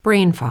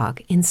Brain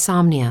fog,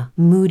 insomnia,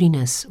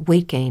 moodiness,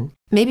 weight gain.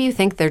 Maybe you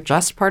think they're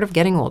just part of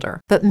getting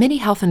older, but MIDI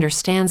Health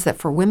understands that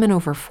for women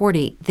over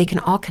 40, they can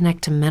all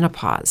connect to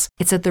menopause.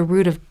 It's at the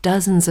root of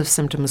dozens of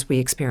symptoms we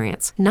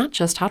experience, not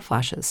just hot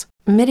flashes.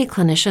 MIDI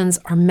clinicians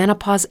are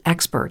menopause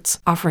experts,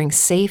 offering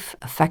safe,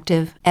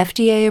 effective,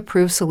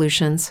 FDA-approved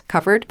solutions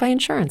covered by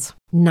insurance.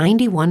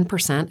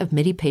 91% of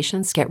MIDI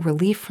patients get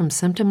relief from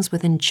symptoms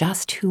within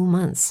just 2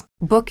 months.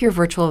 Book your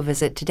virtual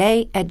visit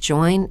today at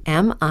joinmidi.com.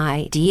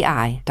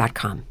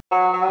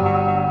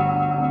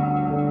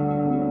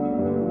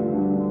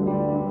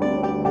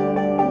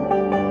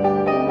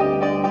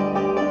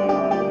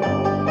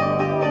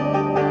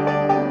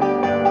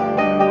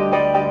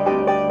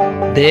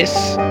 This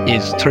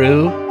is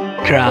True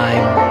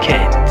Crime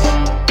Kent.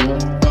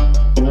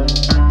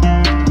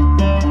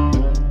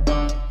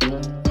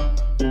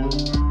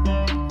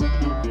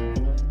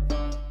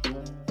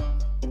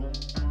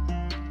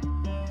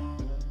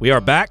 We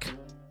are back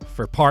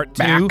for part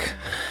two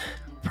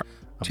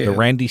of the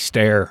Randy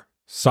Stair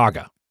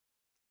saga.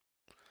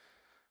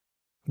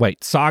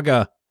 Wait,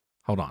 saga.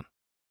 Hold on.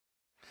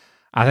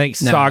 I think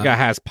saga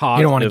has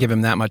positive. You don't want to give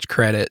him that much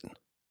credit.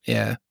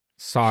 Yeah.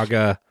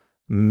 Saga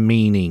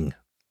meaning.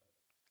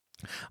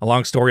 A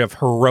long story of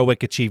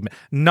heroic achievement.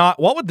 Not,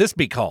 what would this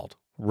be called?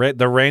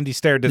 The Randy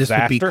Stair disaster?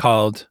 This would be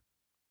called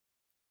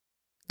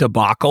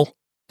debacle.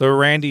 The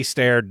Randy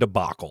Stair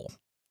debacle.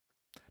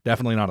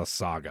 Definitely not a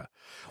saga.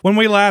 When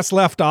we last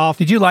left off...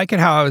 Did you like it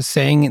how I was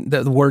saying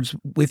the words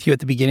with you at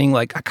the beginning?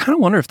 Like, I kind of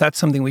wonder if that's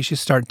something we should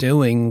start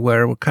doing,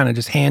 where we're kind of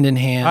just hand in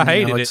hand. I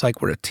hated it. It's like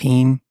we're a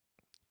team.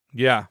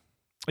 Yeah.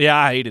 Yeah,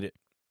 I hated it.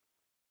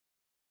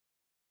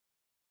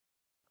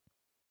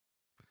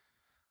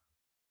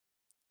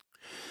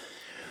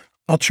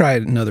 I'll try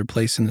another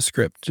place in the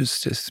script.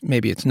 Just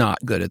maybe it's not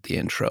good at the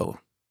intro.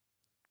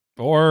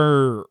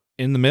 Or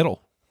in the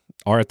middle.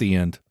 Or at the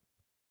end.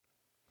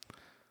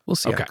 We'll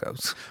see how it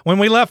goes. When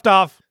we left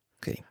off,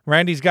 okay,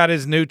 Randy's got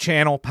his new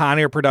channel,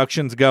 Pioneer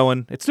Productions,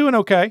 going. It's doing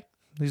okay.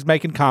 He's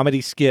making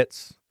comedy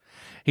skits.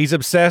 He's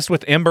obsessed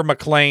with Ember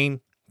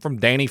McLean from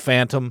Danny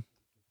Phantom.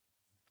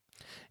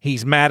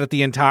 He's mad at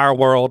the entire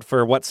world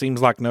for what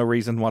seems like no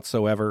reason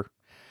whatsoever.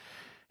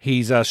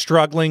 He's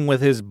struggling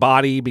with his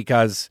body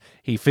because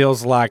he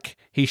feels like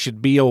he should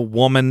be a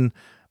woman,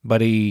 but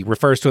he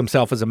refers to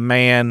himself as a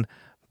man,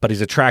 but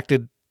he's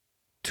attracted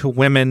to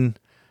women,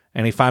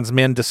 and he finds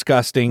men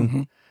disgusting.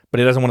 Mm-hmm. But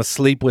he doesn't want to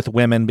sleep with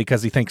women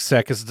because he thinks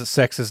sex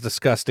is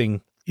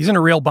disgusting. He's in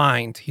a real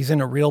bind.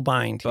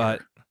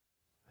 But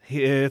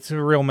it's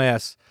a real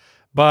mess.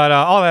 But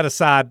all that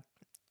aside,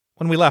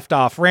 when we left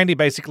off, Randy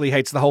basically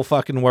hates the whole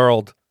fucking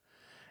world.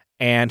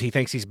 And he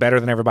thinks he's better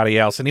than everybody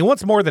else. And he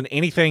wants more than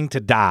anything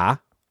to die.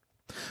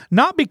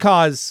 Not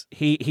because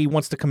he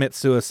wants to commit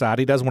suicide.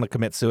 He does want to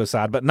commit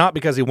suicide. But not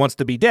because he wants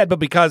to be dead, but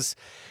because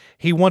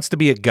he wants to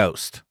be a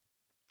ghost.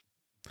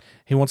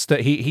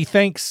 He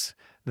thinks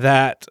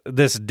that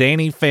this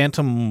Danny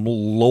Phantom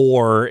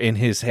lore in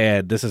his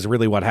head, this is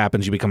really what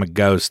happens. You become a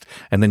ghost,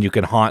 and then you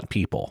can haunt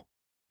people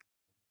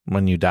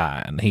when you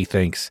die. And he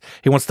thinks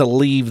he wants to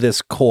leave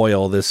this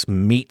coil, this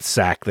meat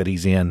sack that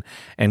he's in,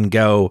 and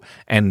go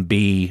and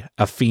be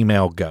a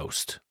female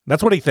ghost.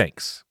 That's what he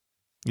thinks.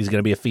 He's going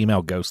to be a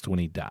female ghost when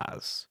he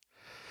dies.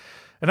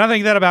 And I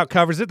think that about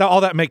covers it.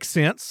 All that makes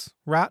sense,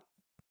 right?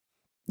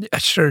 Yeah,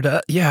 sure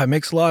does. Yeah, it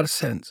makes a lot of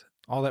sense.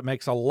 All that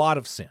makes a lot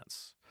of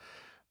sense.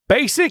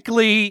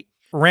 Basically,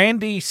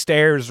 Randy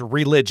Stair's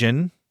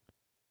religion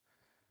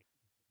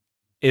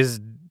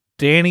is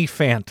Danny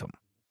Phantom,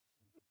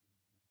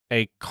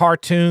 a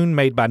cartoon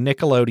made by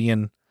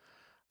Nickelodeon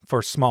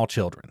for small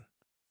children.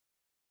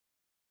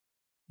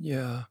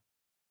 Yeah.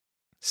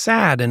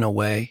 Sad in a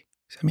way.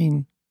 I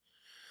mean,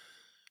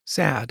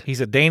 sad.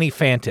 He's a Danny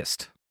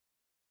Phantist.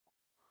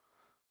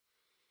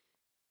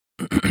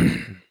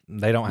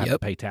 They don't have to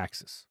pay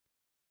taxes.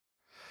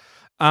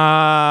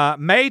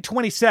 May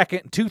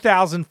 22nd,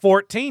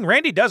 2014,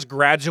 Randy does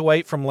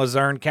graduate from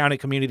Luzerne County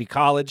Community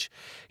College.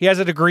 He has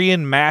a degree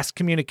in mass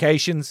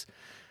communications,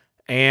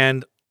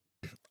 and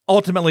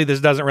ultimately this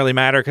doesn't really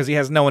matter because he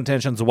has no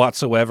intentions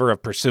whatsoever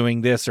of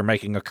pursuing this or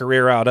making a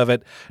career out of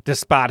it,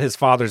 despite his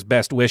father's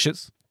best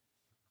wishes.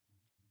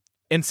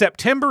 In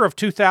September of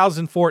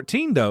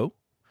 2014, though,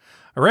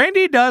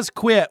 Randy does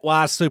quit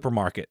Wise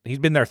Supermarket. He's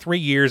been there 3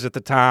 years at the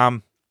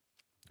time.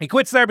 He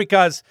quits there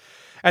because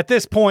at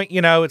this point,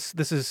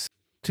 this is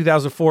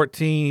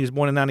 2014. He was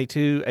born in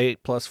 92,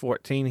 8 plus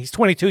 14. He's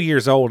 22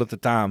 years old at the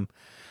time.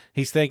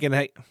 He's thinking,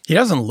 hey. He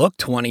doesn't look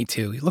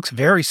 22. He looks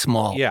very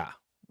small. Yeah,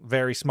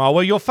 very small.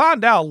 Well, you'll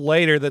find out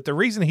later that the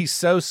reason he's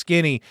so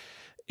skinny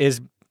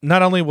is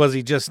not only was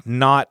he just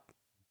not,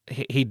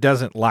 he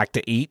doesn't like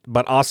to eat,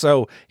 but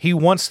also he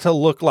wants to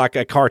look like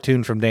a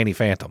cartoon from Danny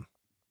Phantom.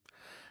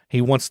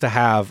 He wants to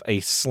have a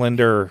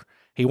slender,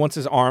 he wants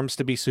his arms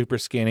to be super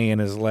skinny and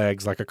his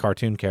legs like a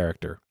cartoon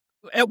character.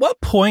 At what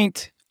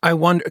point, I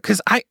wonder,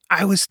 because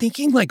I was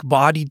thinking like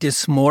body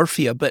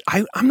dysmorphia, but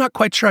I'm not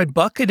quite sure I'd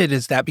bucket it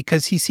as that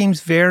because he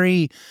seems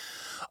very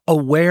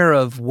aware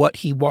of what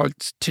he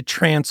wants to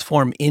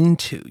transform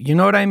into. You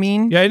know what I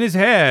mean? Yeah, in his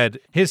head,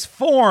 his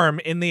form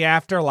in the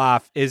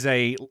afterlife is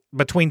a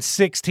between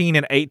 16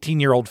 and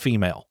 18-year-old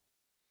female.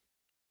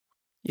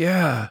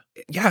 Yeah.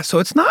 Yeah. So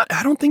it's not,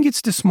 I don't think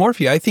it's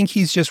dysmorphia. I think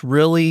he's just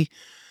really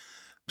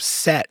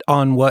set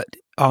on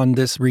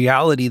this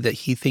reality that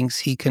he thinks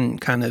he can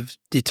kind of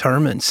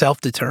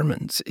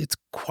self-determines. It's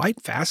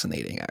quite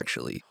fascinating,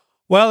 actually.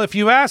 Well, if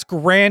you ask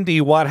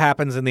Randy what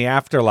happens in the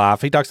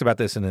afterlife, he talks about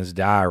this in his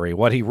diary.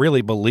 What he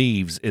really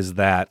believes is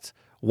that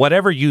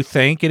whatever you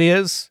think it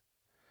is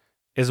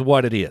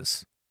what it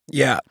is.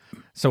 Yeah.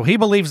 So he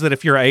believes that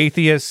if you're an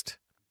atheist,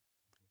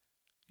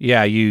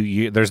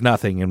 you there's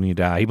nothing when you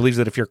die. He believes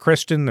that if you're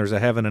Christian, there's a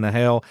heaven and a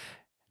hell.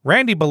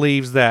 Randy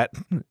believes that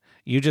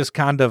you just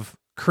kind of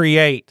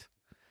create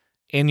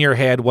in your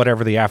head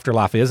whatever the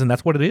afterlife is, and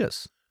that's what it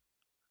is.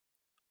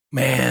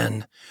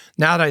 Man,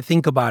 now that I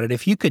think about it,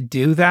 if you could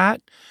do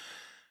that,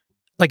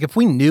 like if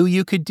we knew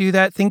you could do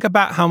that, think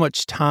about how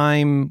much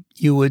time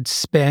you would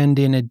spend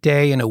in a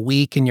day and a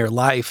week in your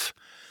life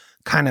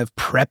kind of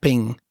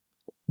prepping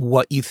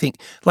what you think.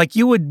 Like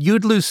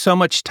you'd lose so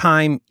much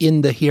time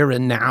in the here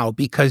and now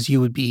because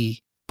you would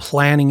be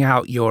planning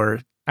out your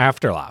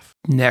afterlife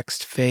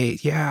next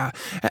phase. Yeah.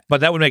 But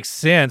that would make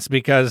sense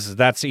because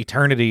that's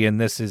eternity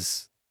and this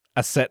is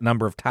a set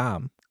number of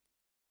time.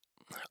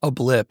 A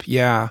blip.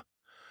 Yeah.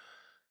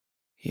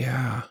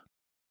 Yeah.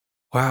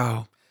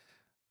 Wow.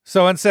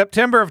 So in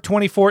September of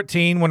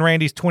 2014, when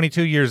Randy's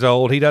 22 years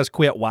old, he does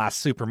quit Weis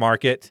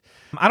Supermarket.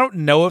 I don't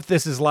know if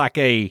this is like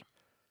a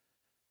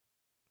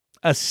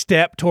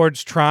step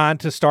towards trying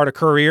to start a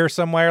career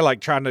somewhere,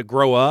 like trying to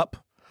grow up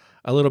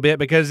a little bit,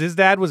 because his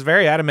dad was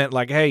very adamant,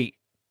 like, hey,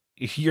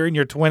 you're in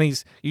your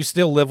 20s, you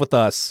still live with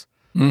us.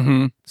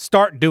 Mm-hmm.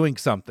 Start doing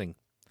something.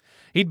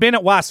 He'd been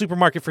at Weis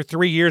Supermarket for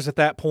 3 years at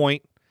that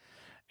point.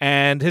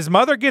 And his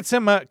mother gets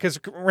him, because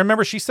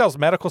remember, she sells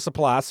medical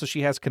supplies, so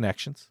she has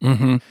connections.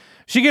 Mm-hmm.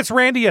 She gets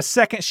Randy a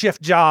second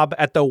shift job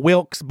at the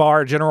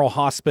Wilkes-Barre General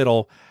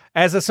Hospital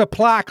as a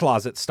supply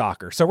closet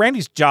stocker. So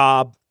Randy's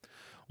job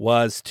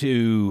was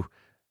to,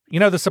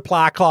 the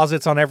supply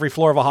closets on every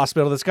floor of a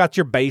hospital that's got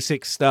your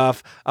basic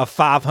stuff, a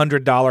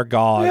 $500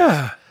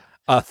 gauze,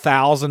 a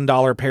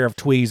 $1,000 pair of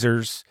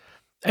tweezers.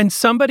 And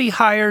somebody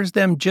hires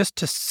them just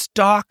to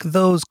stock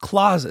those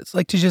closets,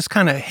 like to just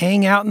kind of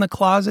hang out in the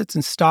closets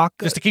and stock.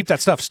 Just to keep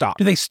that stuff stocked.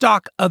 Do they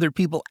stock other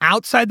people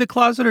outside the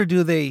closet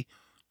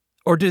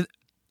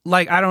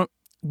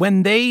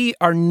when they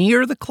are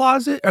near the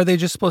closet, are they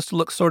just supposed to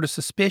look sort of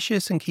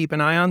suspicious and keep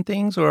an eye on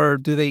things? Or are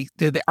they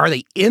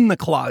in the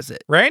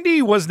closet?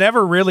 Randy was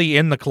never really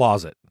in the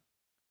closet.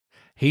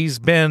 He's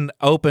been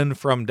open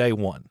from day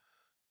one.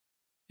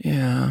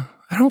 Yeah.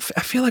 I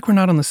feel like we're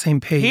not on the same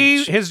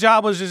page. His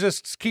job was to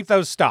just keep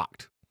those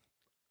stocked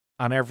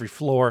on every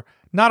floor.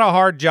 Not a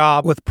hard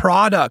job. With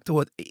product,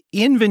 with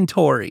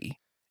inventory.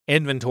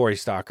 Inventory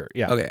stocker,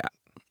 yeah. Okay.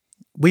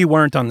 We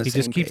weren't on the same page. He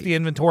just keeps the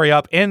inventory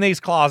up in these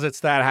closets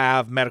that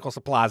have medical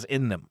supplies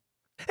in them.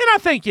 And I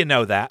think you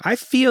know that. I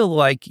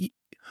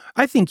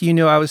think you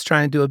knew I was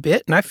trying to do a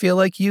bit, and I feel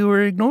like you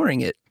were ignoring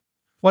it.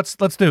 Let's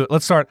do it.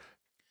 Let's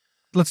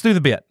do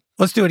the bit.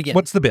 Let's do it again.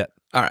 What's the bit?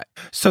 All right.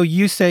 So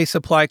you say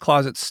supply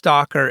closet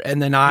stalker,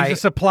 and then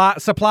He's a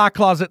supply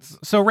closet.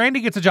 So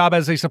Randy gets a job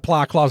as a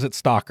supply closet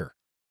stalker.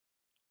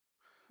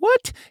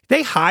 What?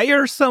 They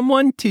hire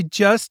someone to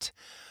just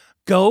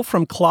go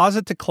from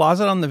closet to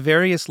closet on the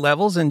various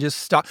levels and just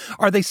stock?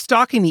 Are they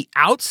stalking the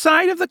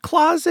outside of the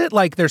closet?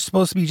 Like they're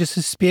supposed to be just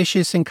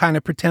suspicious and kind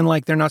of pretend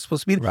like they're not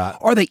supposed to be there? Right.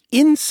 Or are they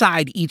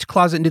inside each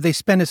closet and do they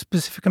spend a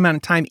specific amount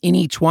of time in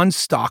each one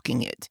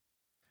stalking it?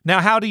 Now,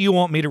 how do you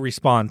want me to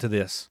respond to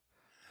this?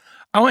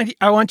 I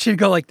want you to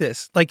go like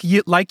this, like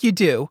you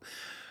do.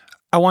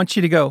 I want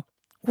you to go,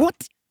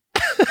 what?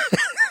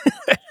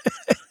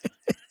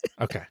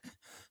 Okay.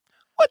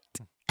 What?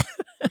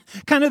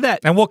 Kind of that.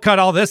 And we'll cut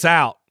all this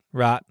out,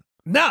 right?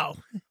 No.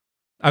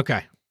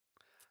 Okay.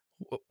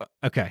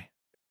 Okay.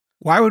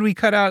 Why would we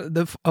cut out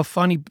a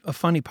funny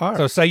part?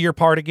 So say your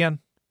part again.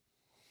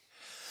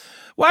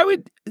 What?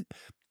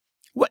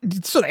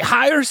 So they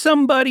hire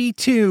somebody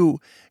to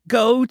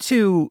go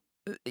to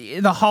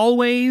the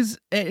hallways.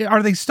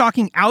 Are they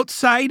stalking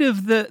outside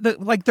of the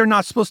like they're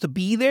not supposed to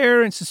be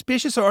there and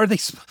suspicious, or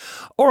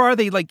are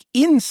they like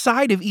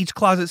inside of each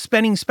closet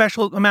spending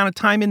special amount of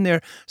time in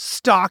there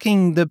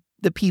stalking the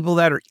people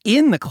that are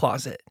in the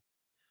closet?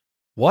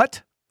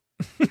 What?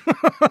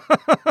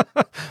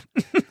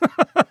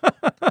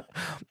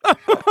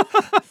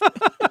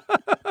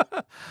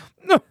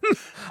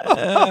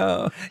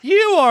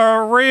 You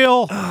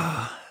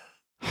are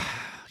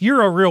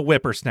you're a real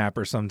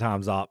whippersnapper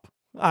sometimes, Op.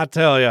 I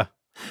tell you.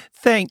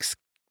 Thanks,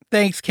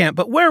 Kent.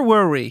 But where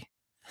were we?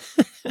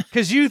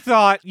 Because you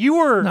thought you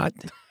were not.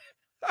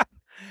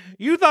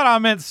 You thought I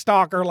meant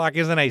stalker, like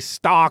isn't a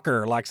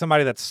stalker, like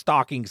somebody that's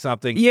stalking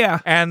something. Yeah.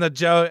 And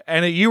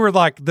you were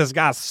like, this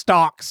guy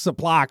stalks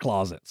supply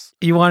closets.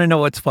 You want to know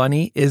what's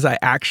funny? Is I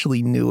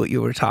actually knew what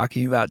you were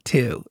talking about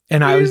too,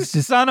 and I was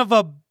just son of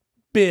a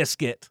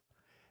biscuit.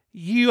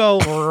 You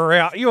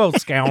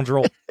old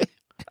scoundrel.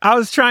 I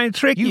was trying to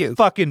trick You you.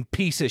 fucking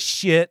piece of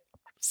shit.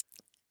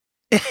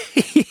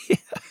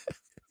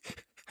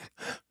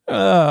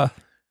 uh,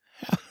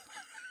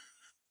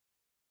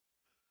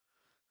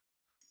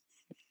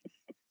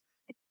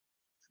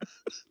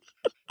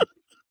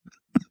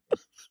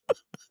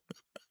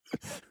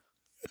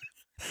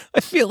 I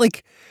feel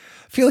like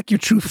your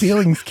true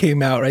feelings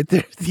came out right there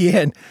at the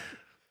end.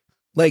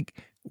 Like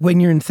when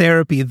you're in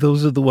therapy,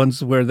 those are the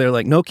ones where they're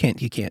like, "No,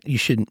 Kent, you can't. You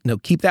shouldn't. No,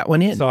 keep that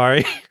one in."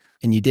 Sorry.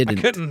 And you didn't.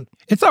 I couldn't.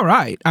 It's all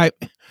right.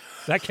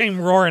 That came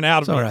roaring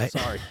out of me. all right.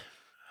 Sorry.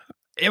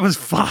 It was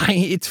fine.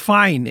 It's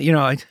fine. You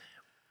know,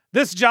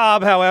 This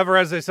job, however,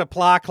 as a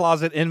supply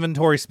closet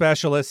inventory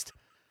specialist,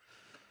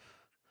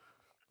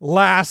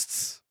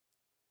 lasts,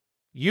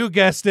 you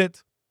guessed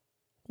it,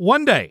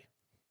 one day.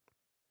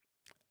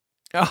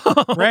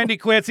 Randy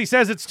quits. He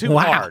says it's too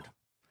hard.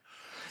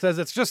 Says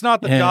it's just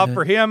not the job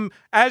for him.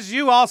 As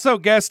you also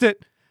guessed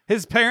it,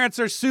 his parents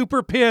are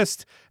super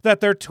pissed that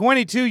their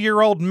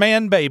 22-year-old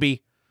man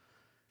baby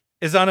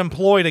is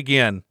unemployed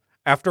again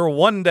after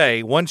one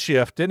day, one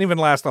shift. Didn't even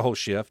last the whole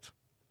shift.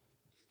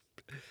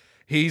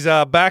 He's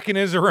back in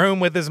his room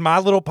with his My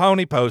Little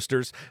Pony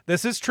posters.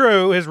 This is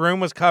true. His room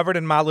was covered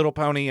in My Little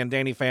Pony and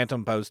Danny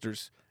Phantom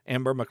posters.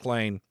 Ember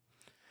McLean.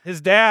 His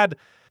dad,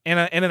 in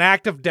an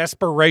act of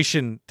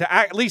desperation to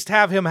at least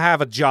have him have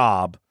a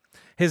job,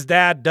 his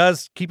dad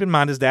does, keep in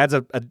mind, his dad's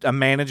a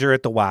manager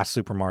at the Y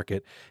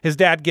supermarket. His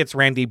dad gets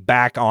Randy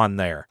back on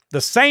there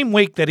the same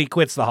week that he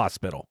quits the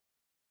hospital.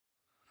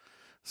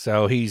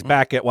 So he's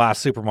back at Y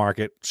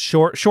supermarket.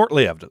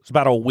 Short-lived. It's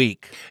about a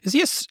week. Is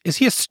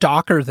he a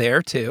stalker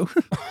there too?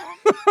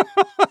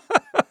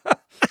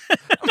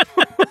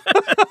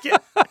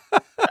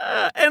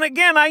 And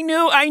again, I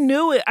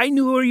knew it. I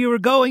knew where you were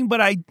going, but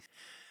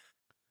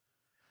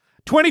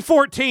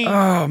 2014.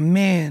 Oh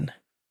man.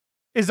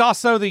 Is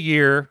also the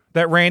year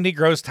that Randy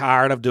grows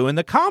tired of doing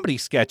the comedy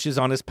sketches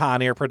on his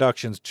Pioneer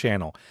Productions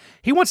channel.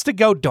 He wants to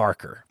go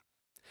darker.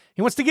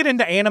 He wants to get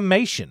into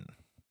animation.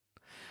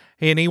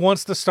 And he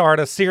wants to start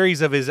a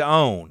series of his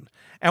own.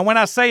 And when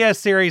I say a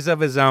series of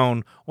his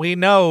own, we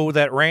know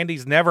that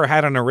Randy's never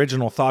had an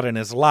original thought in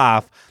his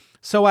life.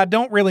 So I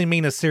don't really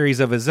mean a series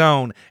of his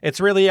own. It's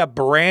really a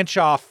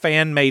branch-off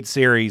fan-made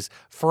series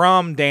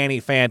from Danny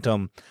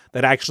Phantom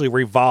that actually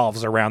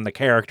revolves around the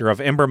character of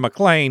Ember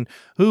McLean,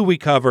 who we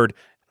covered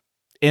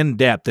in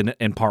depth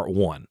in part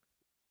 1.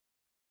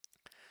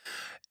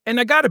 And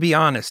I got to be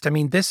honest, I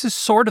mean, this is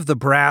sort of the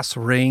brass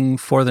ring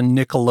for the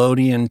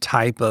Nickelodeon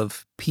type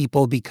of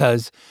people,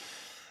 because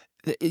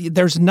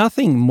there's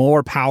nothing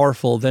more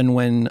powerful than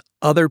when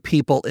other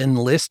people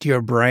enlist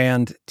your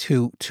brand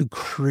to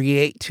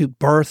create, to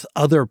birth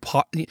other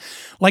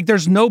like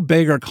there's no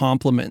bigger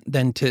compliment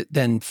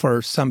than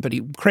for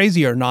somebody,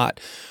 crazy or not,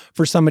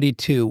 for somebody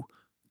to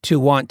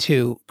want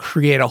to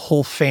create a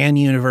whole fan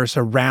universe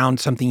around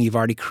something you've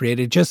already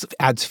created. It just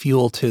adds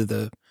fuel to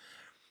the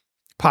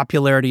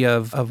popularity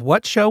of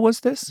what show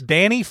was this?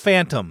 Danny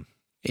Phantom.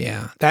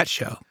 Yeah, that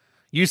show.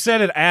 You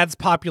said it adds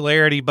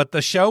popularity, but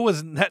the show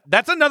was...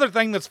 That's another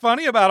thing that's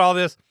funny about all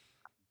this.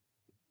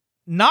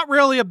 Not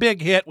really a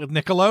big hit with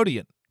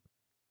Nickelodeon.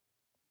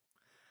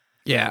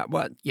 Yeah,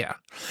 well, yeah.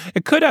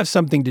 It could have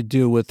something to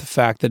do with the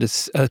fact that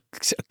a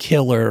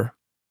killer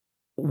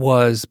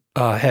was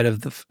head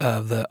of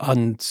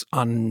the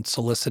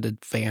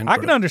unsolicited fan I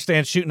group. can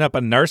understand shooting up a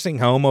nursing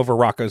home over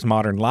Rocco's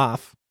Modern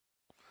Life.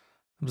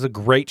 It was a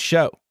great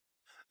show.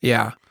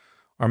 Yeah.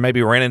 Or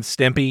maybe Ren and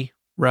Stimpy.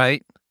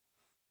 Right.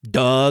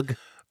 Doug.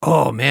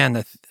 Oh,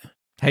 man.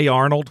 Hey,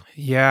 Arnold.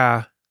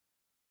 Yeah.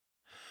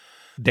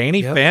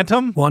 Danny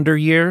Phantom? Wonder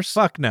Years?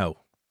 Fuck no.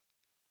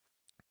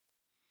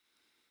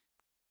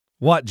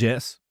 What,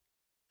 Jess?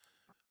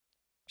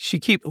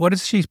 What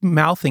is she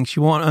mouthing? She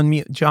won't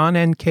unmute. John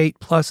and Kate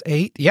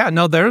 +8? Yeah,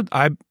 no, there's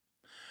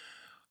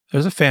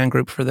a fan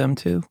group for them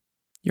too.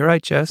 You're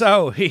right, Jess.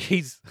 So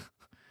he's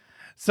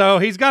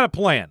got a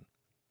plan.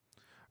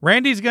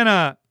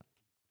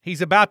 He's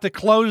about to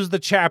close the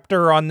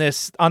chapter on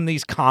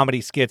these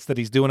comedy skits that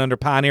he's doing under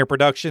Pioneer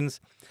Productions,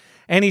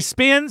 and he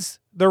spends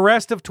the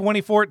rest of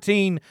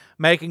 2014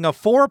 making a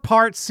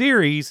 4-part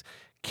series,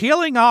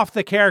 killing off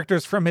the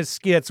characters from his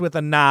skits with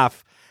a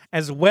knife,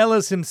 as well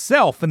as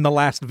himself in the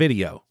last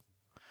video.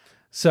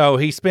 So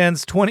he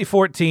spends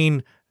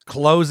 2014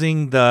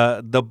 closing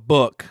the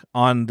book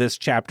on this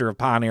chapter of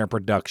Pioneer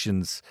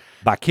Productions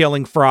by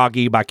killing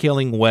Froggy, by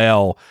killing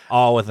Well,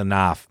 all with a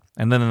knife.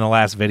 And then in the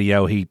last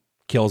video, he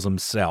kills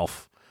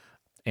himself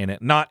in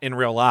it. Not in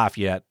real life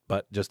yet,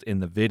 but just in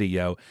the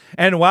video.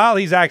 And while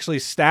he's actually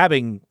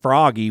stabbing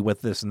Froggy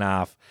with this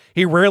knife,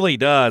 he really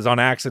does, on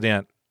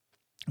accident,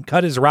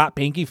 cut his right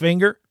pinky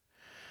finger.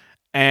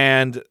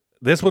 And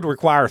this would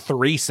require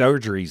 3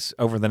 surgeries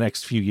over the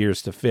next few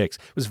years to fix.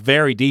 It was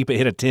very deep. It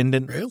hit a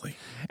tendon. Really?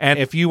 And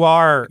if you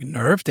are...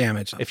 nerve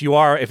damage. If you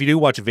do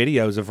watch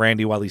videos of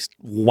Randy while he's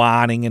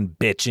whining and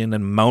bitching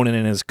and moaning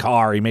in his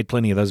car, he made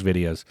plenty of those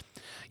videos,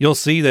 you'll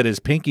see that his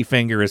pinky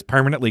finger is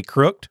permanently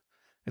crooked.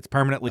 It's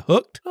permanently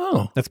hooked.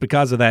 Oh. That's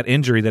because of that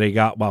injury that he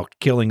got while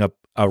killing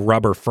a a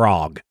rubber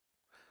frog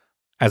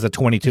as a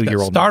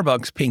 22-year-old.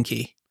 Starbucks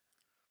pinky.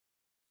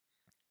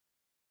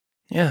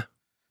 Yeah.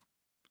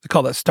 They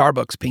call that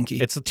Starbucks pinky.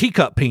 It's a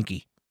teacup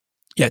pinky.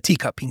 Yeah,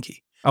 teacup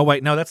pinky. Oh,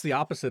 wait. No, that's the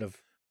opposite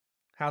of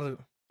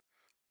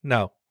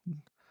No.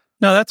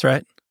 No, that's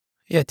right.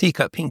 Yeah,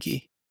 teacup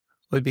pinky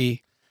would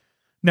be.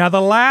 Now,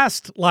 the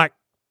last, like,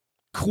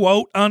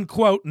 quote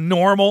unquote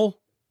normal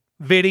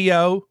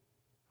video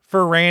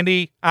for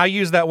Randy, I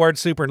use that word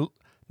super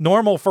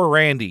normal for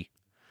Randy,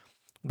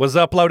 was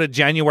uploaded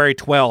January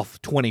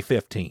 12th,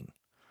 2015.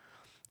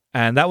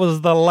 And that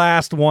was the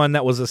last one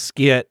that was a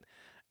skit.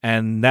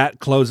 And that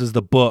closes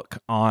the book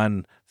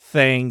on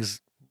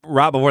things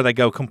right before they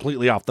go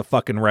completely off the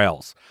fucking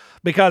rails.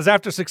 Because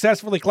after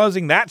successfully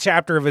closing that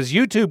chapter of his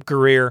YouTube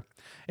career,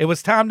 it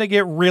was time to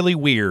get really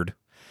weird.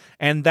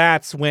 And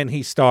that's when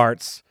he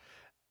starts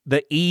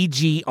the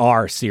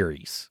EGR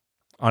series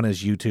on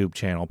his YouTube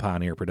channel,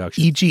 Pioneer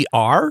Productions.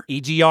 EGR?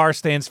 EGR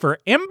stands for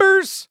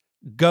Embers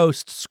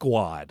Ghost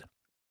Squad.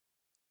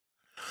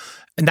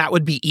 And that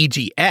would be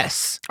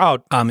EGS. Oh,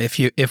 if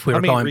we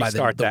were going by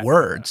the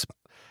words.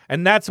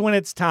 And that's when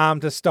it's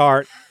time to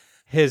start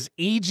his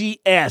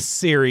EGS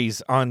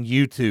series on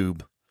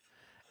YouTube,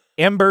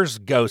 Embers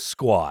Ghost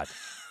Squad.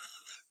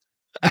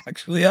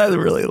 Actually, I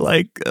really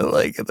like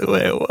it the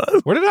way it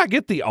was. Where did I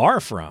get the R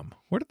from?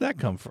 Where did that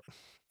come from?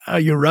 Oh,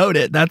 you wrote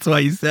it. That's why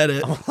you said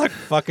it. I'm like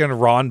fucking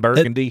Ron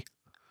Burgundy.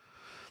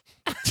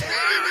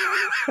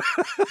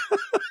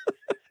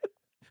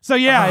 So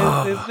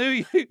yeah,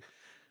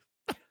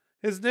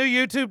 his new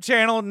YouTube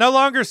channel, no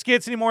longer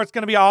skits anymore. It's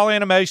going to be all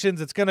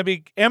animations. It's going to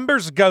be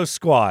Embers Ghost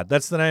Squad.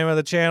 That's the name of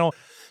the channel.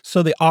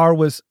 So the R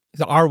was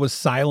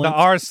silent. The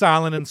R is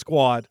silent in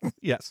squad.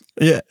 Yes.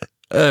 Yeah.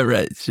 All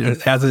right. Sure.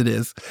 As it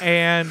is.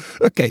 And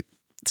okay.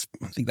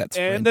 I think that's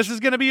and French. this is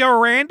going to be a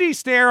Randy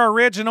Stair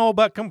original,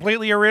 but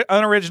completely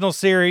unoriginal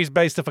series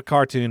based off a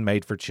cartoon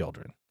made for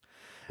children,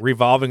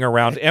 revolving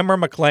around Emmer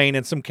McLean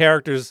and some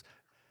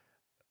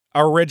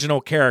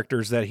original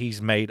characters that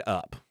he's made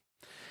up.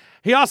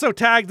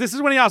 This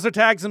is when he also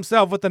tags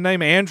himself with the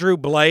name Andrew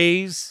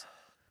Blaze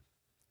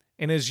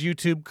in his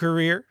YouTube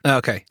career.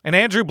 Okay. And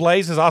Andrew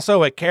Blaze is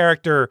also a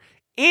character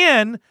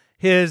in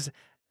his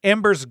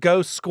Embers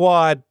Ghost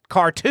Squad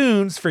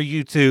cartoons for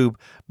YouTube,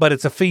 but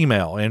it's a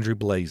female. Andrew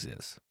Blaze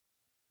is.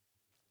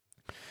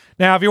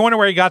 Now, if you're wondering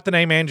where he got the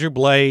name Andrew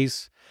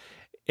Blaze,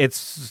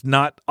 it's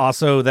not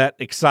also that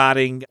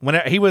exciting.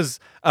 When he was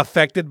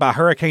affected by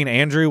Hurricane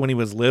Andrew when he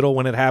was little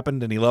when it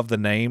happened, and he loved the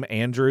name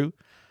Andrew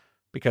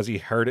because he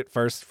heard it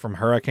first from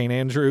Hurricane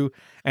Andrew,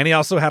 and he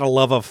also had a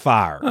love of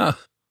fire.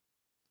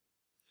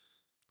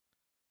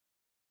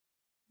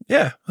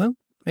 Yeah, well,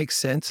 makes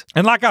sense.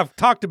 And like I've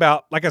talked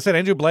about, like I said,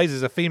 Andrew Blaze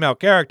is a female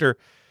character.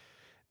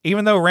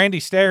 Even though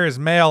Randy Stair is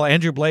male,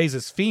 Andrew Blaze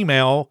is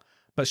female,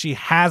 but she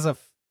has a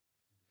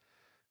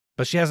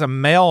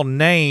male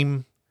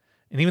name.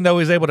 And even though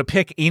he was able to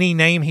pick any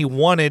name he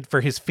wanted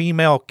for his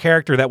female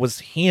character that was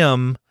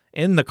him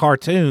in the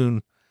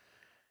cartoon,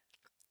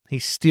 he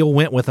still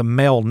went with a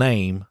male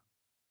name.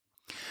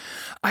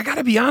 I got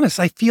to be honest.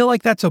 I feel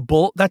like that's a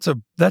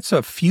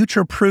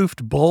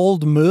future-proofed,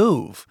 bold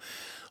move.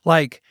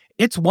 Like,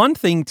 it's one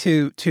thing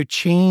to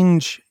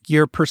change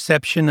your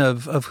perception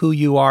of who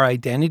you are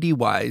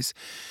identity-wise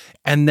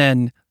and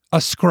then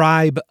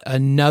ascribe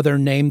another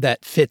name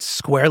that fits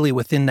squarely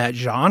within that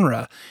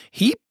genre.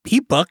 He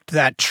bucked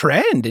that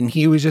trend and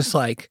he was just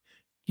like,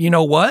 you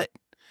know what?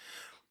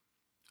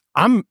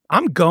 I'm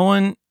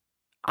going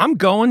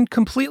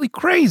completely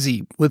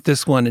crazy with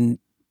this one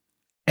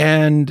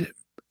and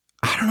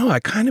I don't know, I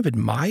kind of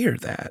admire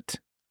that.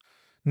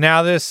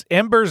 Now this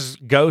Embers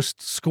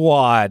Ghost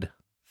Squad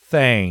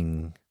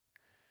thing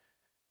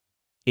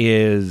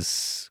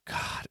is,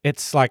 God,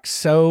 it's like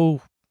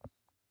so.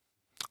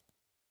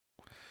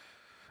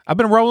 I've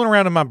been rolling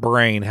around in my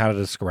brain how to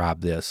describe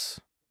this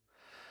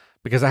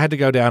because I had to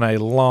go down a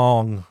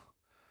long,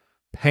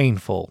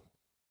 painful,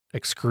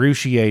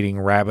 excruciating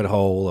rabbit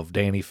hole of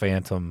Danny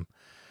Phantom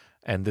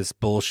and this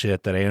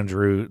bullshit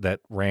that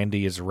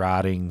Randy is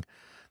writing.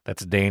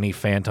 That's Danny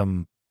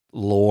Phantom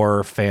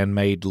lore,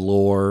 fan-made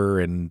lore,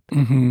 and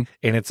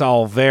it's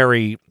all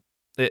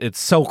it's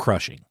soul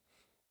crushing.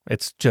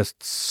 It's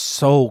just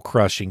soul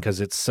crushing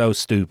because it's so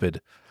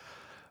stupid.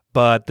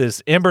 But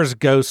this Embers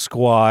Ghost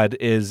Squad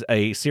is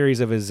a series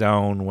of his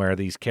own where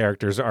these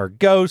characters are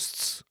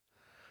ghosts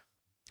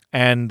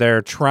and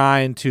they're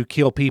trying to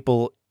kill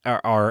people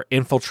or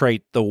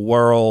infiltrate the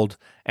world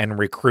and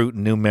recruit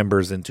new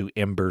members into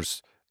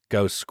Embers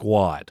Ghost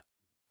Squad.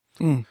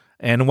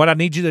 And what I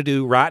need you to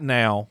do right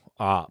now,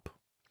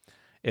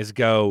 is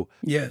go,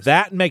 yes,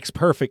 that makes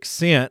perfect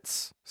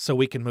sense so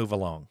we can move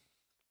along.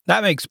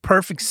 That makes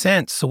perfect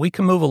sense so we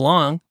can move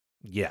along.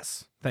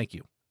 Yes, thank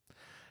you.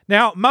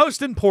 Now,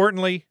 most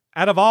importantly,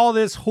 out of all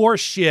this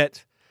horse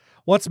shit,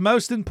 what's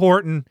most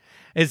important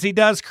is he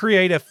does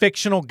create a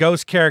fictional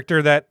ghost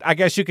character that I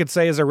guess you could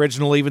say is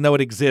original, even though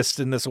it exists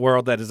in this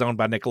world that is owned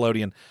by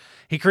Nickelodeon.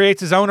 He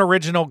creates his own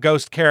original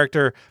ghost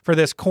character for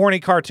this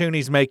corny cartoon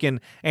he's making,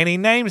 and he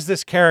names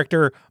this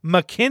character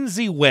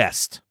Mackenzie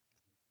West.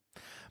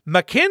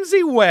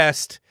 Mackenzie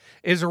West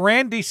is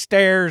Randy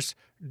Stair's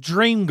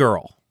dream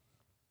girl.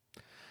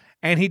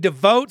 And he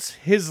devotes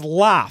his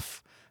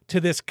life to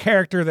this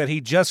character that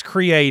he just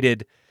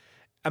created.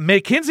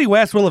 Mackenzie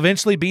West will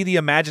eventually be the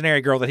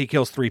imaginary girl that he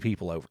kills 3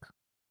 people over.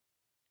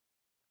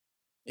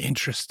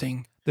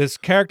 Interesting. This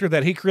character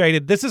that he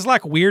created, this is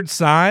like Weird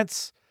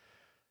Science,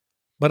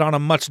 but on a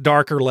much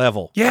darker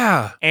level.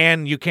 Yeah.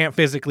 And you can't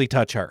physically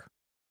touch her.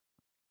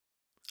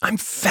 I'm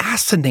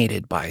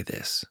fascinated by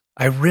this.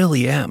 I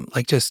really am.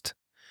 Like, just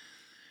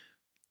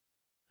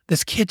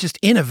this kid just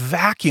in a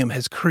vacuum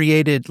has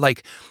created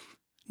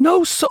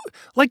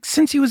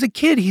since he was a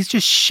kid, he's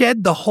just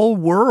shed the whole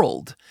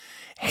world,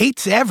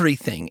 hates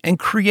everything, and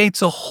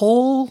creates a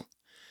whole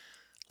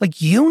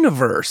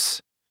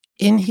universe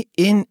he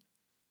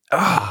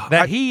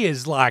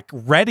is like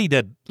ready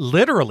to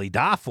literally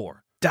die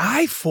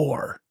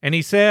for. And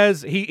he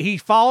says he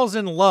falls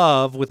in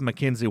love with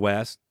Mackenzie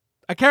West,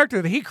 a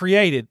character that he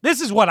created. This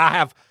is what I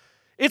have.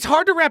 It's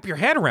hard to wrap your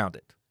head around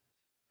it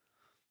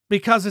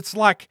because it's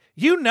like,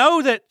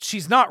 that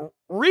she's not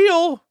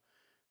real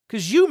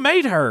because you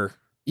made her.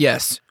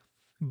 Yes.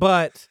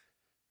 But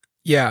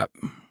yeah,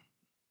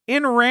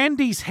 in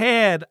Randy's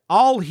head,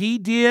 all he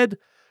did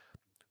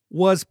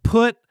was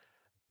put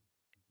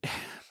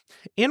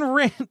in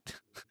Rand.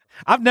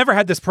 I've never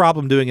had this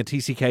problem doing a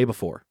TCK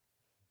before.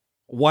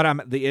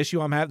 The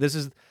issue I'm having, this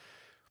is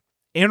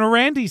in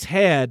Randy's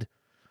head.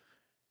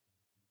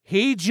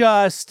 He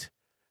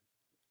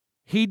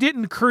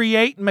didn't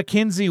create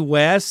Mackenzie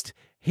West.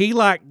 He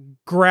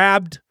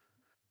grabbed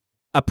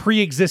a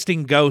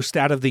pre-existing ghost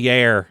out of the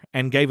air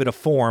and gave it a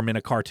form in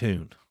a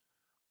cartoon.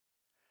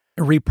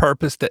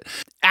 Repurposed it.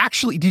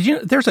 Actually,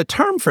 there's a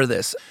term for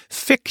this.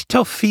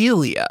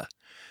 Fictophilia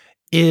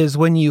is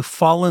when you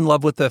fall in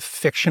love with a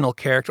fictional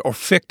character, or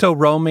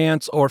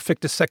fictoromance, or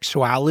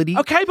fictosexuality.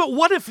 Okay, but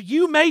what if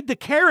you made the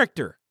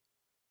character?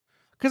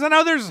 Because I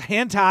know there's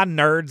hentai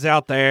nerds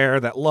out there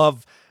that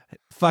love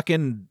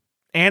fucking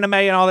anime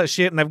and all that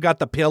shit, and they've got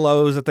the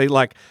pillows that they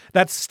like.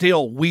 That's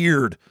still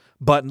weird,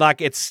 but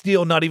it's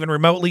still not even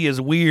remotely as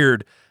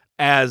weird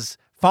as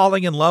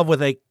falling in love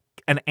with an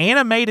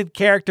animated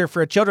character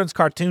for a children's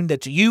cartoon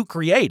that you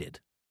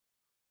created.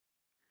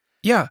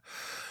 Yeah.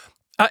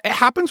 It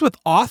happens with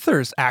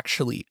authors,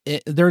 actually.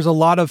 There's a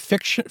lot of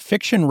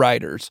fiction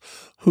writers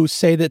who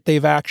say that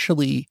they've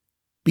actually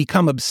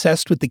become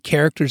obsessed with the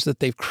characters that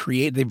they've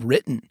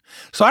written.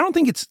 So I don't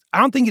think it's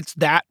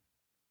that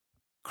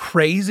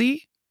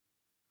crazy,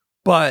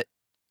 but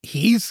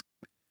he's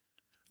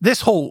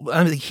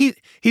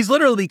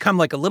literally become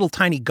like a little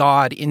tiny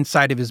god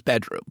inside of his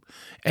bedroom,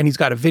 and he's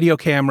got a video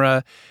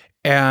camera,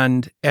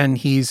 and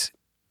he's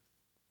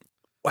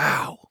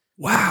wow.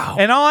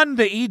 And on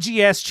the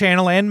EGS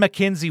channel, and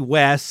Mackenzie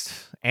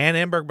West and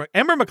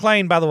Ember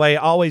McLean, by the way,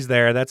 always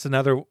there. That's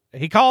another.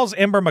 He calls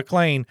Ember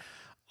McLean.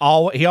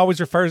 He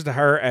always refers to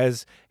her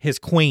as his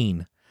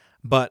queen.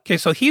 But okay,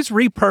 so he's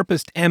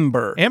repurposed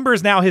Ember. Ember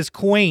is now his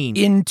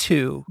queen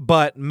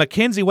but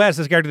Mackenzie West,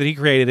 this character that he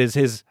created, is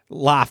his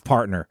life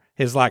partner,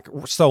 his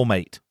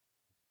soulmate.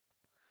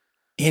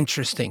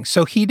 Interesting.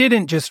 So he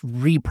didn't just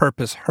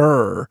repurpose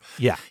her.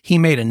 Yeah, he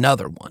made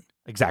another one.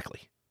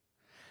 Exactly.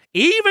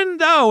 Even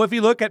though if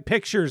you look at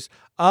pictures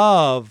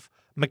of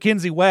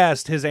Mackenzie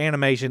West, his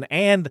animation,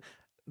 and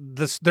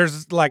this,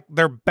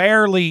 they're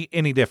barely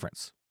any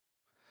difference.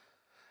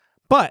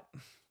 But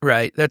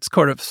right, that's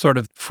sort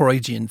of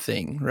Freudian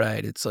thing,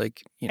 right? It's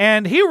like,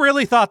 and he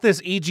really thought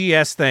this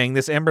EGS thing,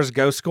 this Ember's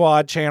Ghost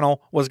Squad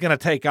channel, was going to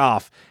take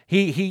off.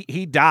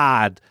 He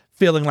died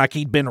feeling like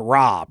he'd been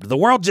robbed. The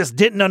world just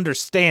didn't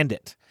understand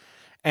it,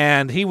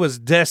 and he was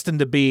destined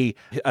to be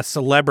a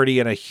celebrity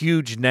and a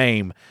huge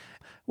name.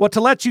 Well,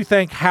 to let you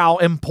think how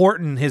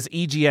important his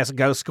EGS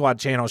Ghost Squad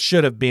channel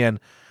should have been,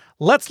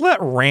 let's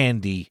let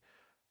Randy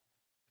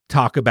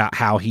talk about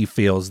how he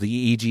feels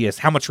the EGS,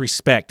 how much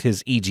respect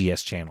his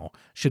EGS channel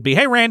should be.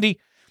 Hey, Randy,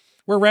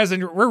 we're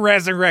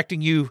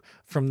resurrecting you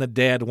from the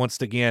dead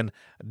once again.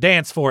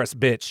 Dance for us,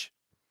 bitch.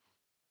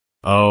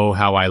 Oh,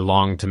 how I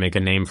long to make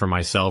a name for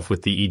myself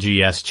with the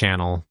EGS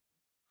channel.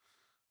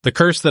 The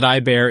curse that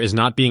I bear is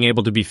not being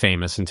able to be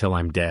famous until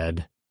I'm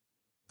dead.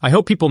 I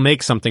hope people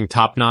make something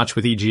top-notch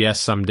with EGS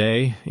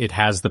someday. It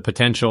has the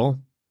potential.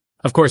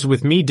 Of course,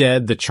 with me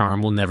dead, the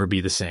charm will never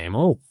be the same.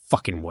 Oh,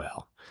 fucking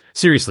well.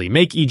 Seriously,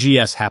 make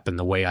EGS happen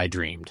the way I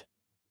dreamed.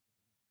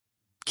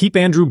 Keep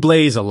Andrew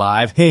Blaze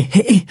alive,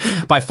 hey,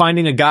 by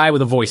finding a guy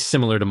with a voice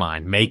similar to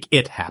mine. Make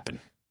it happen.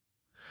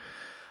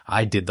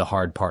 I did the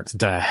hard parts.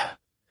 Duh.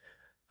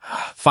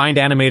 Find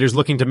animators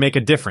looking to make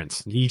a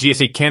difference.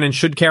 EGS canon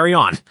should carry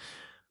on.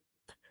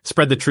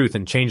 Spread the truth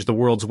and change the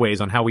world's ways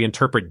on how we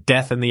interpret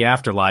death and the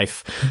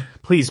afterlife.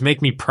 Please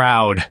make me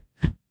proud.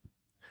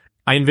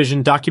 I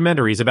envision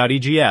documentaries about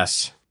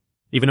EGS.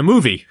 Even a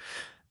movie.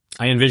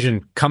 I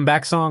envision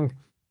Comeback Song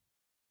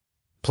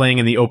playing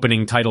in the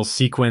opening title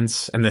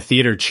sequence and the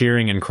theater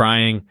cheering and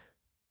crying.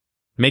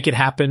 Make it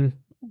happen,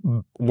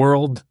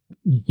 world.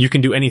 You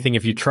can do anything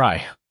if you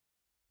try.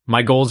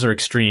 My goals are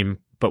extreme,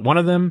 but one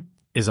of them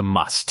is a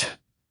must.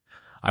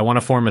 I want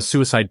to form a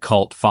suicide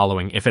cult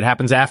following. If it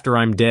happens after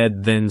I'm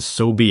dead, then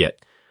so be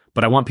it.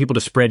 But I want people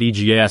to spread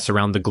EGS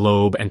around the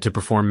globe and to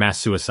perform mass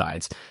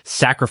suicides,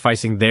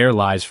 sacrificing their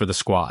lives for the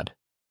squad.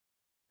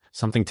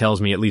 Something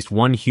tells me at least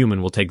one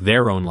human will take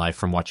their own life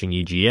from watching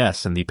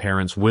EGS, and the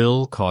parents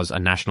will cause a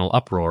national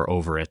uproar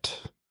over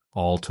it.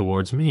 All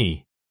towards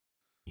me.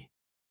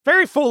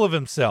 Very full of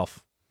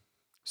himself.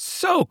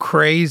 So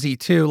crazy,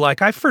 too.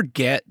 Like, I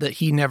forget that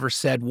he never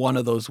said one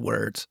of those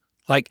words.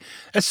 Like,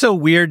 it's so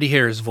weird to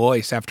hear his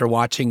voice after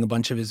watching a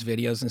bunch of his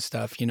videos and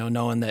stuff, you know,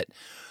 knowing that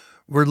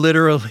we're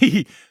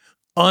literally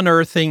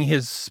unearthing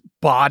his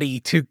body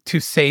to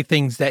say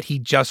things that he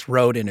just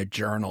wrote in a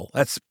journal.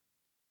 That's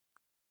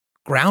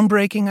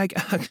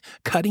groundbreaking,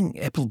 cutting,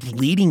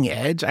 bleeding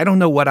edge. I don't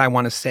know what I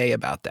want to say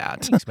about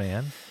that. Thanks,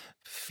 man.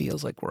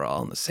 Feels like we're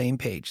all on the same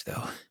page,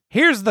 though.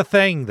 Here's the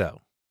thing,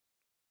 though.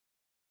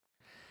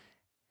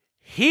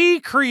 He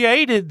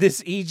created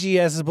this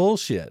EGS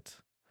bullshit,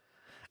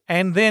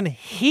 and then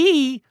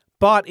he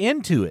bought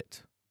into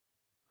it.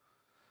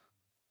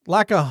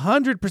 Like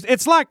 100%.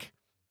 It's like,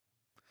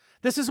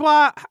 this is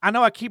why I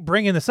know I keep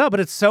bringing this up, but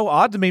it's so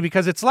odd to me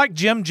because it's like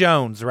Jim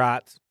Jones,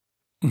 right?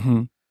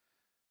 Mm-hmm.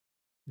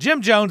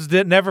 Jim Jones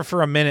never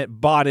for a minute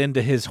bought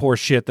into his horse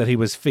shit that he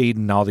was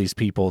feeding all these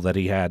people that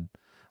he had.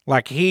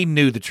 Like, he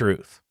knew the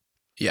truth.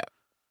 Yeah.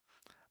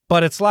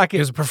 But it's like he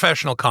was a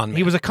professional con man.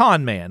 He was a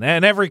con man.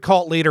 And every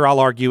cult leader, I'll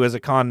argue, is a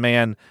con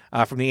man.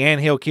 From the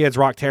Anthill Kids,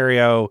 Rock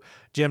Terrio,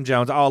 Jim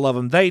Jones, all of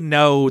them, they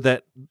know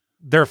that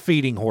they're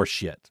feeding horse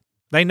shit.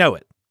 They know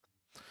it.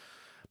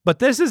 But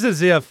this is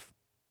as if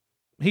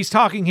he's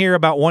talking here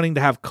about wanting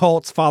to have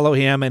cults follow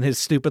him and his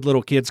stupid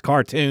little kids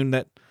cartoon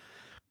that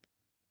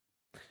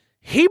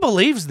he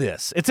believes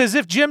this. It's as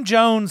if Jim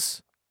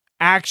Jones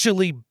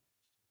actually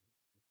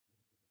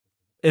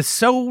is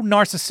so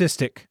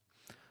narcissistic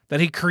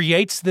that he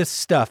creates this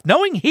stuff,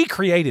 knowing he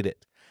created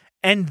it,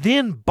 and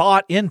then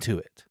bought into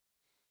it.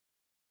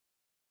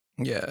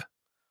 Yeah.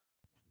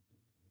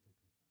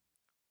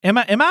 Am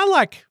I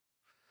like,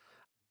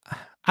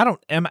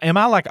 am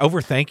I like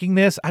overthinking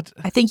this?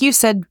 I think you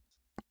said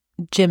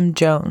Jim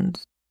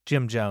Jones.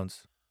 Jim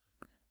Jones.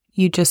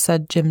 You just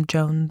said Jim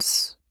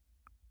Jones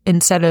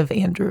instead of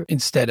Andrew.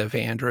 Instead of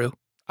Andrew.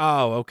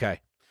 Oh,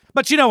 okay.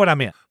 But you know what I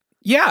meant.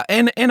 Yeah,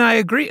 and I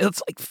agree.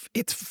 It's like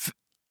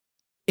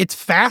it's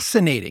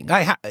fascinating.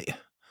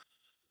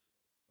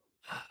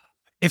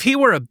 If he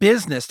were a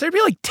business, there'd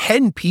be like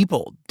 10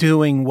 people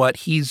doing what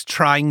he's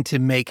trying to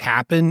make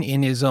happen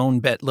in his own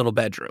little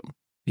bedroom.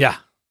 Yeah.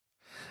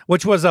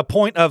 Which was a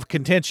point of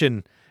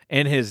contention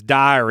in his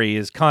diary,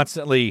 is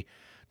constantly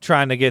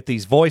trying to get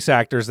these voice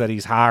actors that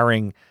he's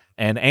hiring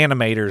and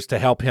animators to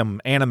help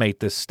him animate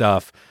this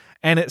stuff.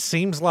 And it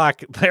seems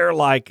like they're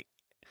like,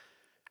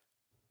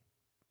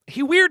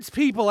 he weirds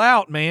people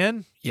out,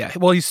 man. Yeah.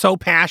 Well, he's so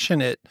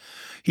passionate.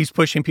 He's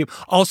pushing people.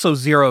 Also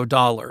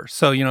 $0.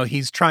 So, you know,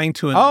 he's trying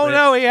to enrich. Oh,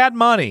 no, he had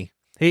money.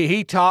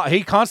 He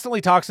constantly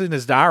talks in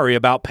his diary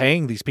about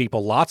paying these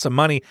people lots of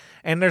money,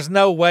 and there's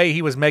no way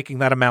he was making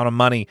that amount of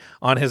money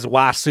on his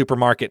wife's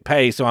supermarket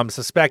pay. So I'm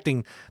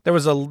suspecting there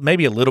was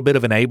maybe a little bit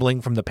of enabling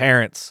from the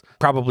parents,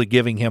 probably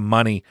giving him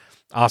money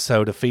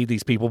also to feed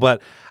these people.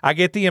 But I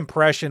get the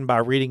impression by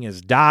reading his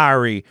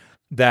diary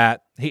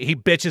that he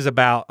bitches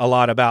a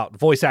lot about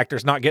voice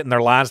actors not getting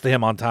their lines to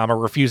him on time or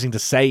refusing to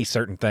say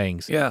certain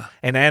things. Yeah.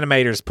 And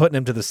animators putting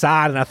him to the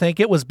side. And I think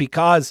it was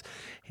because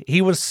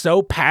he was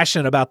so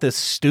passionate about this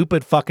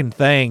stupid fucking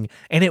thing,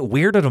 and it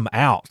weirded him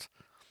out.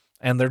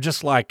 And they're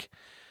just like,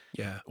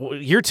 yeah,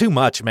 you're too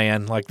much,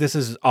 man. Like, this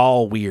is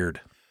all weird.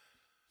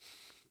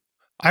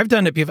 I've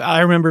done it before.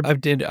 I remember I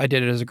did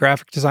it as a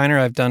graphic designer.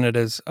 I've done it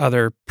as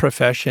other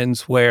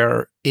professions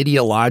where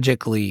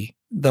ideologically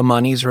the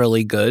money's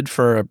really good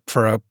for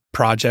a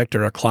project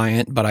or a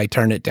client, but I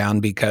turn it down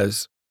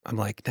because I'm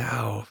like,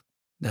 no,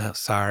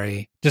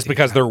 sorry. Just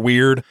because they're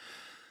weird?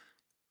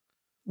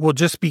 Well,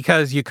 just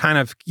because you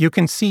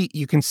can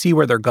see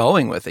where they're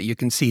going with it. You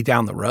can see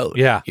down the road.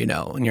 Yeah. You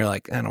know, and you're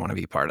like, I don't want to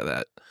be part of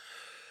that.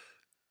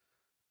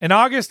 In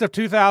August of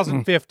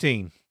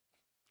 2015,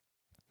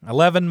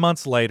 11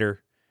 months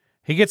later,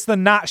 he gets the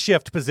night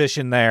shift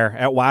position there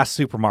at Weiss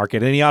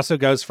Supermarket, and he also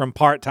goes from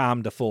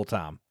part-time to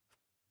full-time.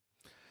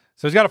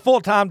 So he's got a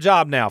full-time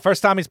job now.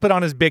 First time he's put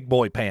on his big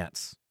boy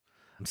pants.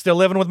 I'm still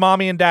living with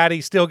mommy and daddy.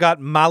 Still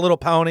got My Little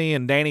Pony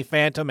and Danny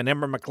Phantom and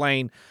Ember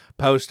McLean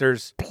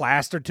posters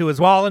plastered to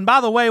his wall. And by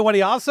the way, what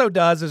he also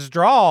does is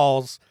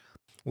draws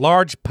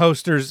large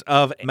posters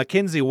of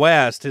Mackenzie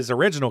West, his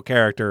original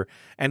character,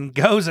 and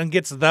goes and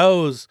gets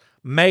those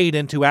made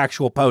into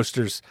actual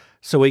posters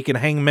so he can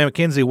hang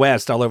Mackenzie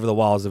West all over the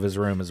walls of his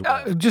room as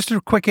well. Just a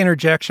quick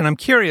interjection. I'm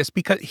curious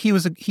because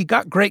he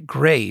got great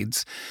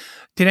grades.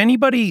 Did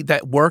anybody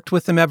that worked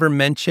with him ever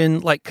mention,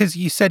 like, because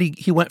you said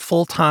he went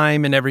full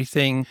time and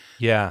everything?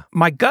 Yeah.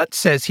 My gut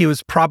says he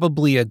was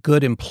probably a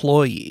good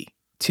employee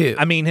too.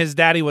 I mean, his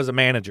daddy was a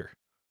manager.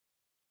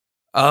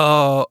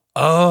 Oh,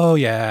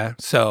 yeah.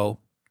 So,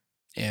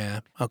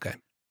 yeah, okay.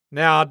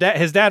 Now,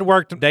 his dad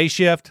worked day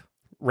shift.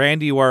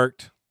 Randy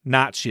worked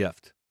night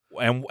shift.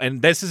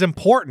 And this is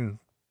important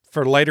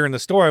for later in the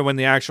story when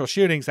the actual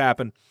shootings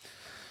happen,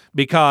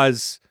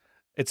 because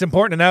it's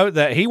important to note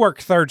that he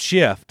worked third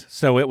shift,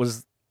 so it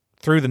was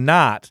through the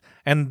night,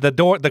 and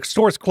the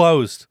store's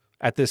closed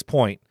at this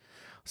point.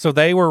 So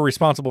they were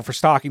responsible for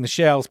stocking the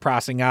shelves,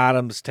 pricing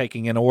items,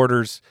 taking in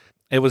orders.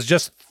 It was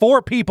just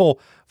 4 people,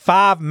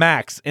 5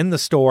 max, in the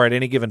store at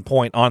any given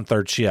point on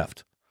third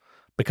shift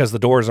because the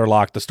doors are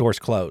locked, the store's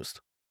closed.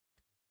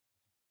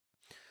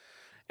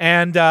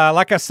 And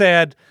like I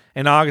said,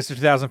 in August of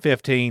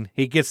 2015,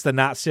 he gets the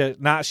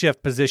night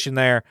shift position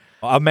there.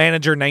 A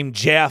manager named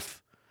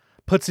Jeff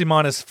puts him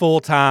on his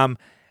full-time,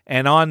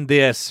 and on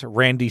this,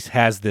 Randy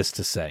has this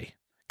to say.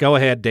 Go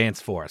ahead,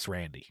 dance for us,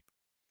 Randy.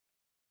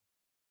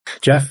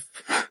 Jeff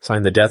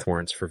signed the death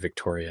warrants for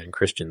Victoria and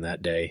Christian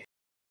that day.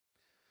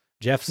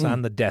 Jeff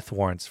signed the death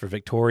warrants for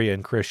Victoria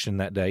and Christian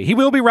that day. He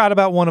will be right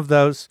about one of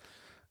those.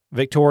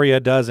 Victoria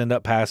does end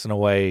up passing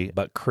away,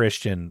 but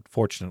Christian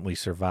fortunately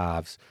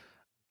survives.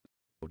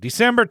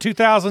 December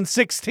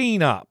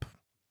 2016 up.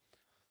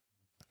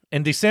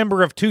 In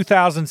December of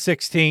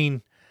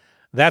 2016,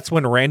 that's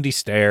when Randy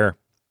Stair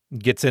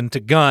gets into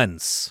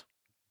guns.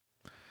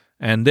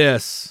 And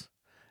this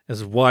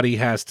is what he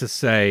has to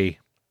say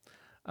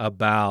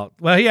about,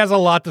 well, he has a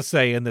lot to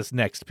say in this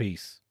next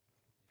piece.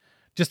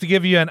 Just to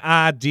give you an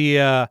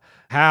idea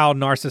how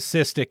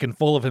narcissistic and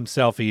full of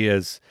himself he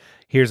is,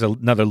 here's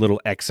another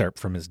little excerpt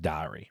from his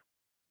diary.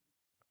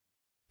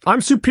 I'm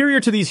superior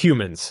to these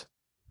humans.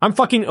 I'm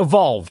fucking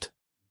evolved.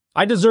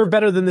 I deserve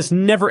better than this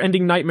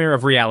never-ending nightmare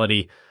of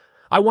reality.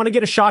 I want to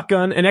get a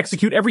shotgun and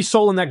execute every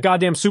soul in that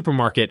goddamn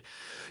supermarket.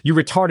 You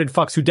retarded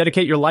fucks who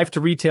dedicate your life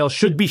to retail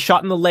should be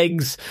shot in the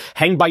legs,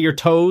 hanged by your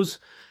toes,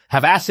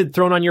 have acid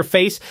thrown on your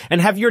face,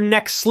 and have your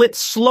neck slit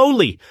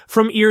slowly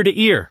from ear to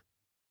ear.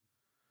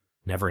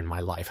 Never in my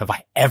life have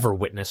I ever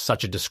witnessed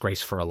such a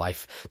disgrace for a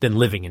life than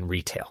living in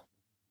retail.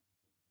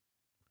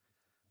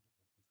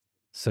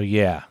 So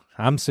yeah,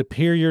 I'm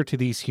superior to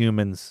these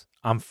humans.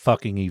 I'm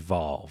fucking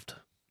evolved.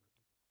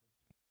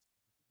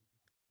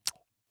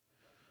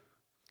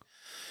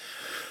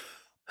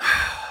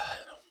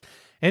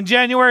 In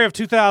January of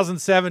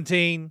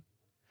 2017,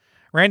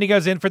 Randy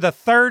goes in for the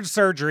 3rd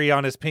surgery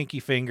on his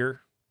pinky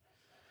finger.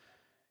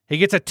 He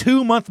gets a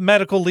 2-month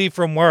medical leave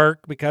from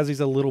work because he's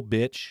a little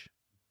bitch.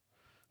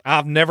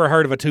 I've never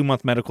heard of a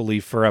 2-month medical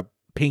leave for a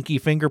pinky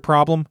finger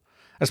problem,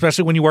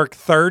 especially when you work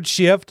 3rd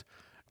shift,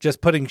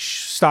 just putting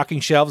stocking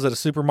shelves at a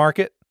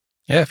supermarket.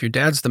 Yeah, if your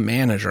dad's the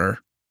manager.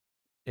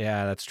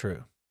 Yeah, that's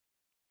true.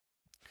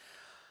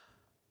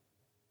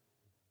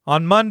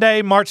 On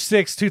Monday, March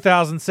 6,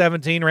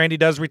 2017, Randy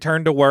does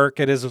return to work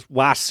at his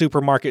last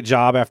supermarket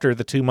job after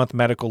the 2-month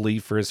medical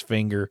leave for his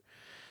finger.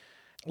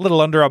 A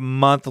little under a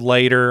month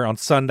later, on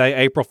Sunday,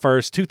 April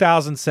 1st,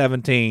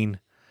 2017,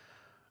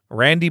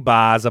 Randy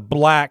buys a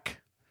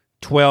black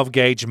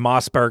 12-gauge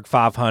Mossberg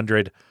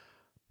 500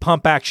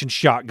 pump-action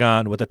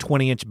shotgun with a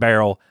 20-inch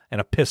barrel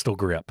and a pistol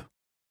grip.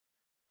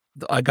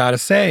 I gotta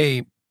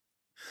say,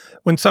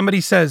 when somebody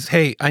says,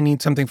 hey, I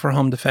need something for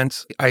home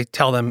defense, I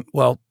tell them,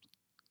 well,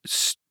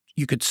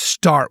 you could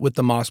start with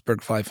the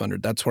Mossberg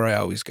 500. That's where I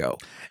always go.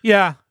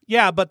 Yeah,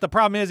 but the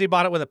problem is he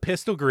bought it with a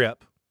pistol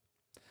grip,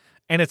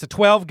 and it's a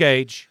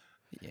 12-gauge,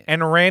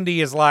 and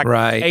Randy is like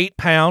 8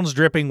 pounds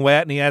dripping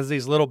wet, and he has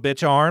these little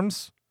bitch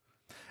arms.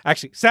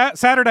 Actually,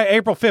 Saturday,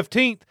 April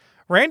 15th,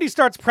 Randy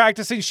starts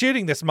practicing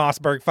shooting this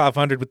Mossberg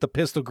 500 with the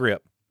pistol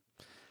grip.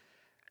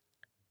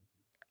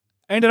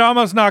 And it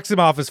almost knocks him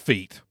off his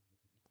feet.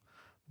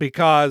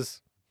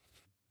 Because,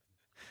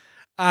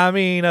 I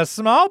mean, a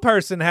small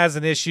person has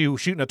an issue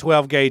shooting a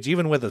 12-gauge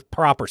even with a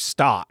proper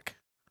stock.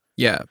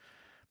 Yeah.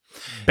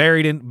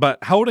 Buried in,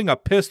 but holding a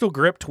pistol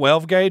grip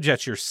 12-gauge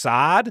at your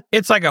side?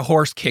 It's like a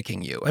horse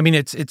kicking you. I mean,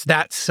 it's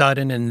that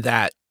sudden and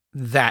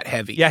that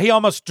heavy. Yeah, he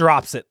almost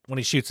drops it when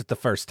he shoots it the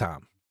first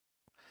time.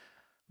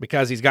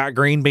 Because he's got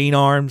green bean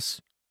arms,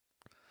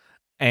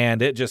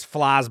 and it just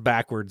flies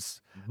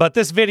backwards. But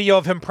this video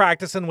of him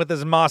practicing with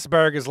his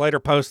Mossberg is later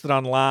posted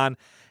online.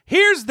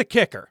 Here's the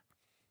kicker.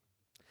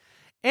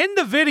 In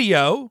the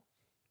video,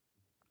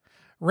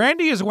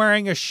 Randy is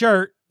wearing a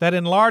shirt that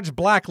in large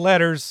black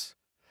letters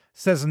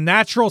says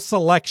natural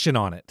selection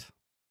on it.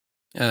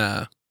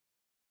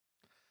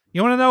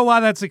 You want to know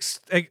why that's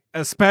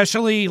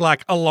especially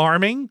like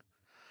alarming?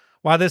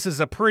 Why this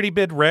is a pretty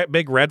big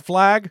red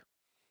flag?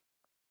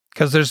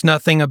 Because there's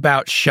nothing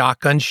about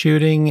shotgun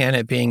shooting and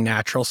it being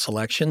natural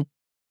selection.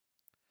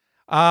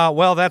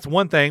 Well, that's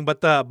one thing,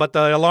 but the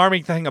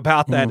alarming thing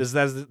about that is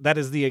that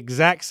is the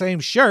exact same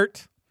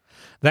shirt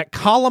that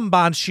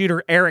Columbine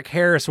shooter Eric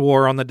Harris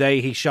wore on the day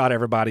he shot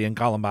everybody in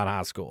Columbine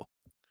High School.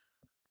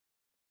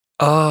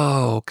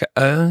 Oh, okay.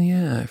 Oh,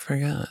 yeah, I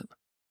forgot.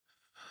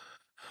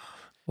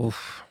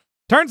 Oof.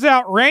 Turns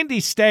out Randy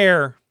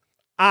Stair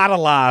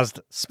idolized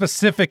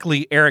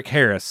specifically Eric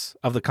Harris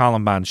of the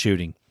Columbine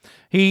shooting.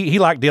 He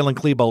liked Dylan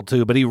Klebold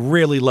too, but he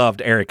really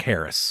loved Eric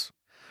Harris.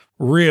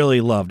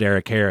 Really loved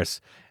Eric Harris.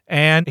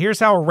 And here's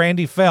how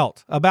Randy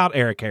felt about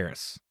Eric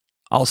Harris.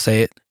 I'll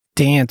say it.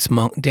 Dance,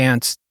 monkey.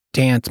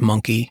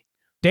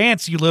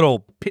 Dance, you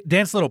little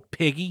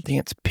piggy.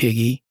 Dance,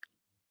 piggy.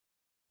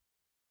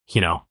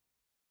 You know,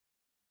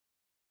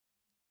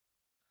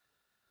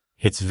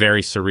 it's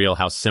very surreal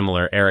how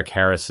similar Eric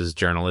Harris's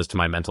journal is to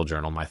my mental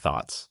journal, my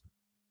thoughts.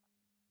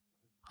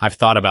 I've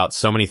thought about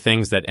so many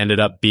things that ended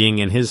up being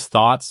in his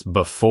thoughts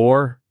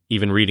before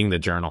even reading the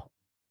journal.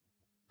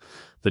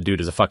 The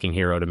dude is a fucking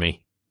hero to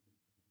me.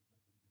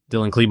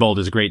 Dylan Klebold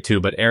is great too,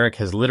 but Eric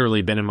has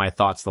literally been in my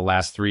thoughts the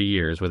last 3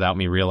 years without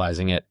me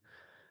realizing it.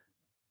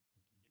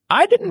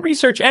 I didn't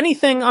research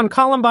anything on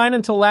Columbine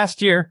until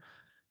last year.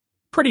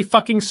 Pretty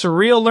fucking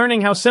surreal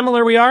learning how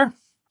similar we are.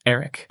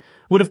 Eric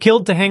would have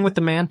killed to hang with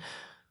the man.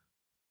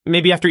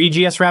 Maybe after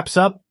EGS wraps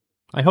up,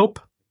 I hope.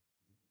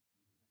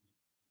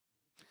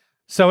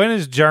 So in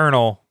his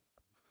journal,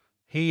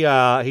 he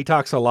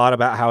talks a lot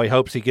about how he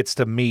hopes he gets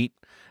to meet,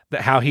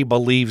 how he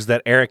believes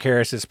that Eric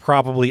Harris is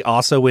probably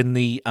also in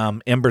the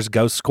Ember's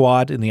Ghost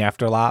Squad in the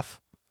afterlife.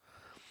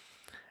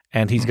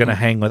 And he's going to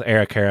hang with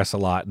Eric Harris a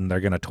lot, and they're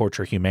going to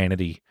torture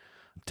humanity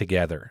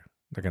together.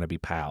 They're going to be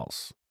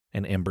pals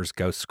in Ember's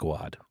Ghost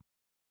Squad.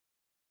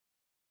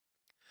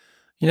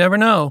 You never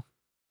know,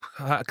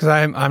 because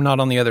I'm not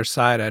on the other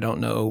side. I don't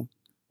know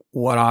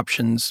what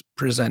options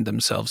present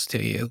themselves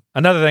to you.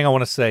 Another thing I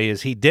want to say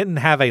is he didn't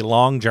have a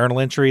long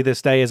journal entry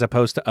this day as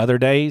opposed to other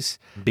days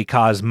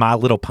because My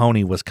Little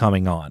Pony was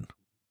coming on.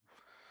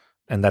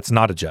 And that's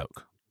not a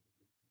joke.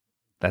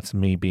 That's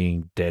me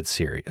being dead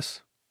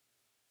serious.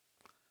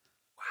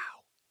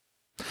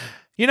 Wow.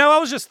 You know, I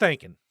was just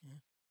thinking,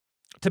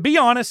 to be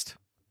honest,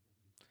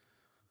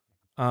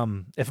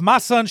 if my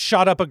son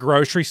shot up a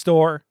grocery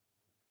store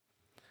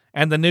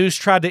and the news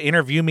tried to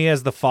interview me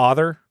as the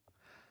father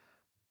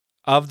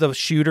of the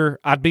shooter,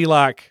 I'd be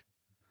like,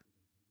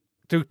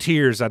 through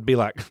tears, I'd be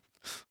like,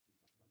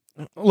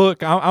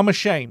 look, I'm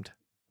ashamed.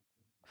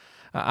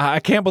 I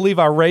can't believe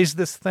I raised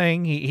this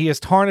thing. He has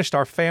tarnished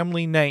our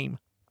family name.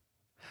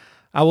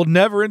 I will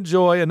never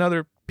enjoy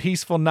another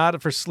peaceful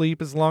night for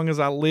sleep as long as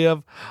I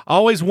live,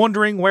 always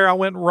wondering where I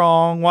went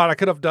wrong, what I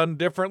could have done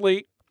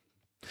differently.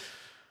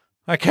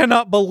 I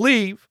cannot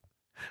believe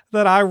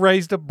that I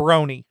raised a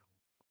brony.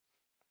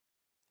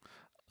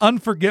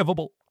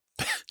 Unforgivable.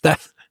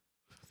 That's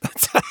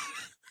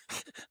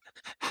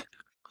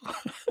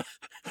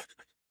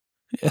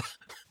yeah.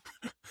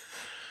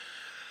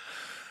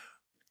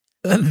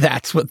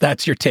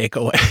 That's your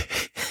takeaway.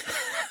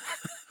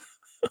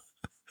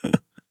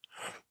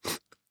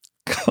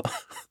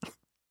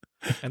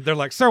 And they're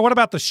like, sir, what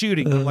about the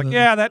shooting? I'm like,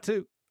 yeah, that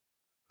too.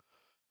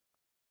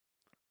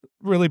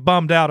 Really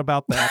bummed out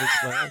about that as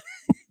well.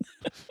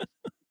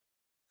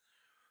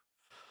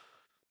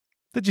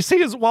 Did you see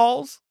his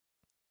walls?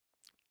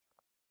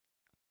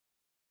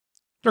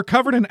 They're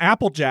covered in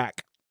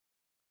Applejack.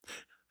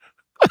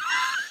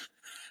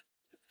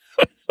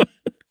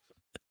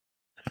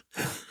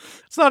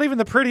 It's not even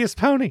the prettiest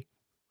pony.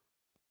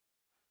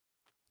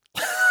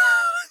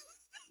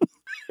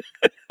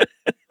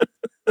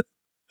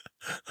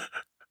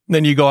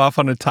 Then you go off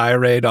on a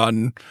tirade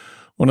on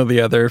one of the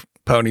other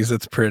ponies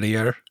that's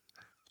prettier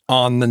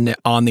on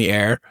the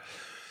air.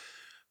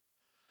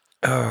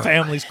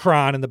 Family's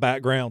crying in the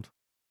background.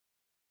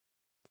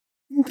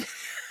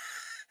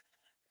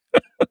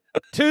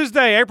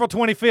 Tuesday, April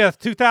 25th,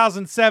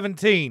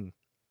 2017.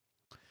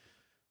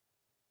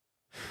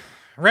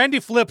 Randy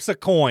flips a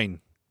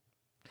coin.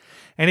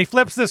 And he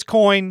flips this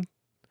coin.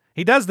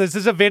 He does this.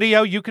 This is a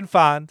video you can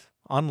find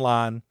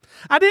online.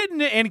 I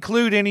didn't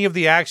include any of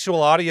the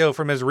actual audio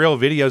from his real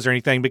videos or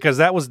anything because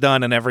that was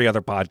done in every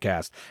other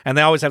podcast. And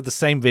they always have the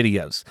same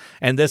videos.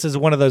 And this is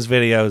one of those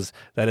videos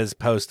that is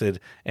posted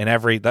in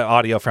the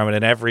audio from it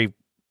in every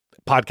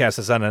podcast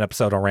has done an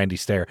episode on Randy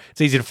Stair.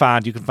 It's easy to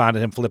find. You can find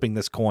him flipping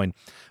this coin.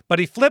 But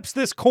he flips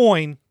this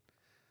coin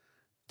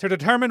to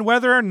determine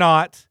whether or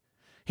not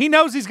he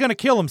knows he's going to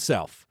kill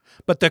himself.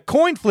 But the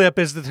coin flip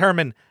is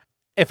determined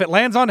if it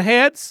lands on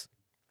heads,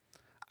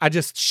 I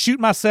just shoot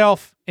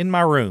myself in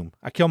my room.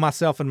 I kill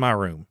myself in my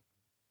room.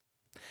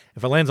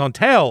 If it lands on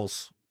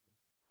tails,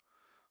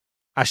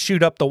 I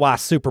shoot up the Y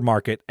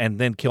supermarket and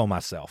then kill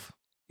myself.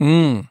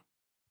 He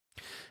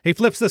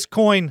flips this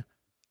coin.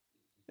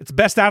 It's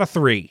best out of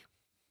 3.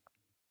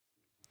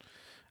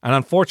 And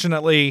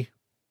unfortunately,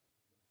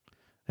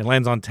 it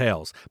lands on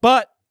tails.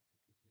 But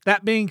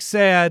that being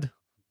said,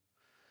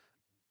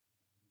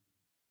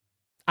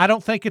 I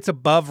don't think it's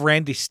above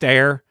Randy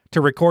Stair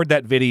to record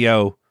that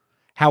video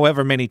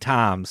however many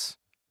times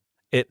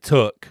it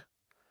took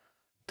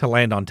to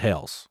land on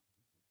tails.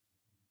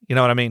 You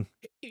know what I mean?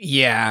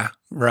 Yeah,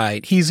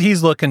 right.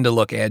 He's looking to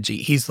look edgy.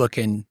 He's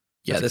looking,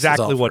 That's this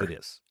exactly is all what for it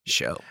is.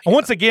 Show. And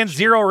once again,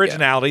 zero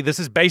originality. Yeah. This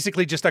is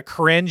basically just a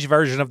cringe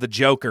version of the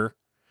Joker.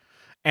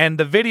 And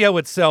the video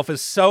itself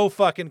is so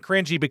fucking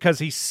cringy because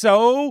he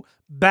so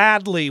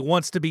badly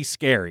wants to be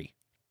scary.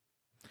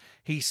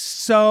 He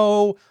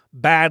so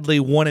badly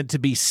wanted to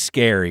be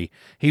scary.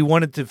 He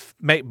wanted to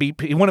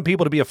he wanted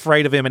people to be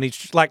afraid of him, and he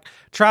like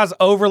tries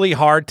overly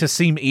hard to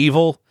seem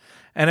evil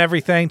and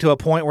everything to a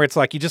point where it's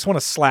like you just want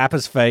to slap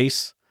his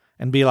face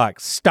and be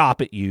like,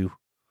 "Stop it, you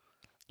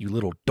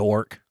little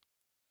dork."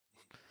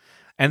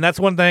 And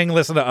that's one thing,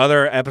 listen to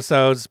other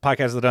episodes,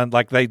 podcasts that done,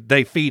 like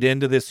they feed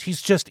into this.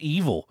 He's just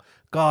evil.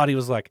 God, he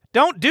was like,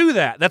 don't do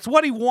that. That's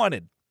what he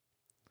wanted.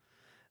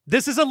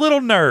 This is a little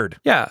nerd.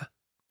 Yeah.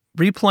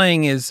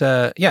 Replaying is,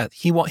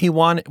 he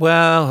wanted,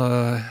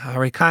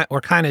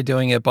 we're kind of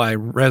doing it by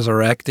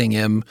resurrecting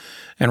him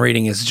and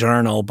reading his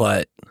journal,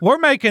 but. We're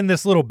making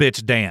this little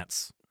bitch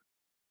dance.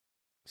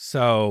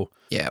 So.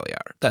 Yeah, we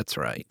are. That's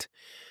right.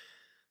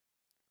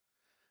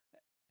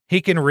 He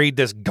can read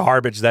this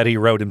garbage that he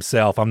wrote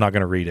himself. I'm not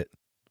going to read it.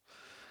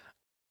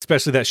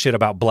 Especially that shit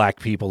about black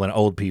people and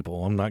old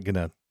people. I'm not going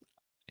to.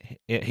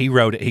 He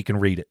wrote it. He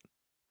can read it.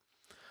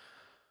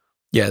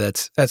 Yeah,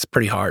 that's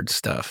pretty hard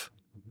stuff.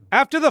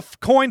 After the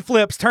coin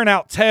flips turn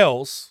out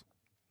tails,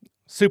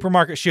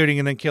 supermarket shooting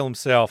and then kill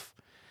himself,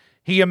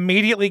 he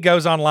immediately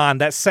goes online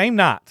the same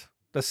night,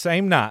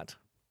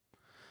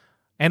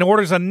 and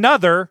orders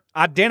another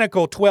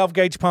identical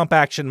 12-gauge pump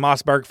action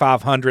Mossberg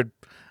 500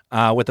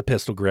 with a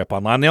pistol grip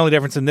online. The only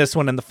difference in this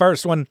one and the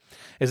first one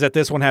is that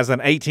this one has an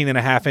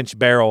 18.5-inch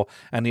barrel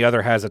and the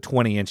other has a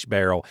 20-inch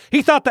barrel.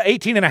 He thought the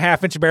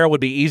 18.5-inch barrel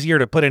would be easier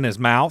to put in his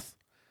mouth.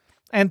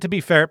 And to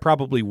be fair, it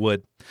probably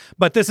would.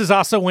 But this is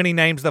also when he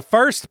names the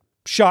first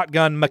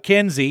shotgun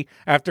Mackenzie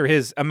after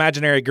his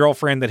imaginary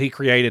girlfriend that he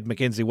created,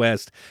 Mackenzie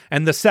West,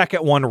 and the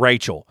second one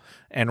Rachel.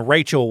 And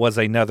Rachel was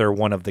another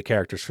one of the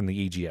characters from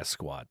the EGS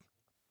squad.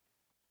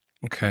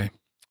 Okay.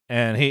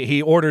 And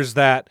he orders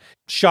that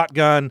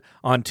shotgun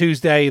on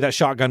Tuesday. That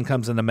shotgun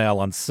comes in the mail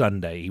on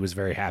Sunday. He was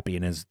very happy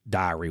in his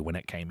diary when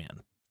it came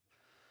in.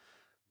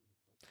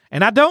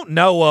 And I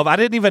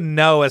didn't even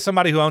know, as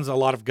somebody who owns a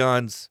lot of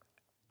guns,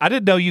 I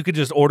didn't know you could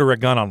just order a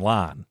gun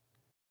online.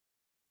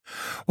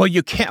 Well,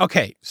 you can.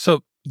 Okay,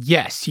 so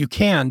yes, you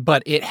can,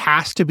 but it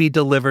has to be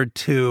delivered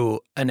to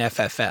an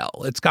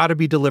FFL. It's got to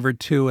be delivered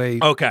to a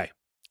Okay.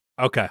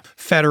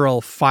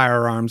 federal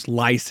firearms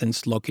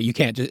licensed location. You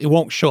can't it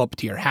won't show up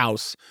to your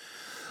house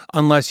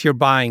unless you're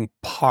buying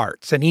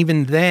parts. And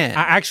even then,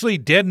 I actually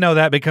did know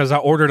that because I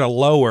ordered a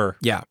lower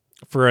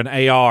for an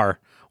AR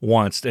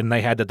once, and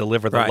they had to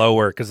deliver the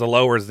lower because the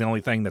lower is the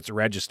only thing that's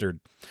registered.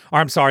 Or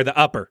I'm sorry, the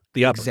upper.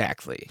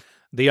 Exactly.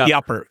 The upper. The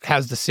upper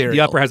has the serial. The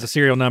upper has a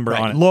serial number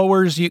on it.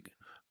 Lowers,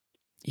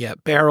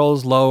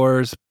 barrels,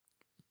 lowers.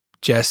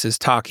 Jess is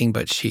talking,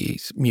 but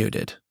she's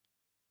muted.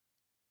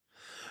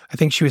 I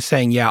think she was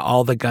saying,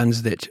 all the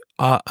guns that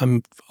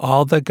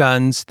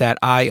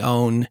I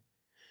own,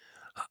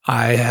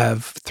 I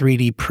have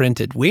 3D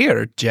printed.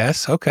 Weird,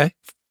 Jess. Okay.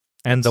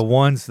 And the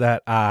ones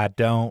that I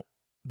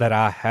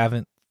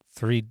haven't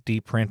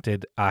 3D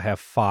printed, I have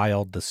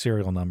filed the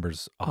serial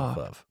numbers off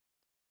of.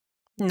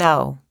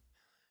 No.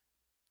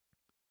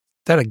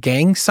 Is that a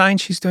gang sign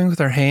she's doing with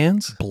her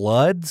hands?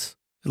 Bloods?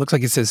 It looks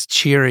like it says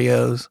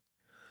Cheerios.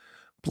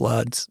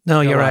 Bloods.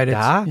 No, you're right.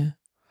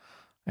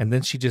 And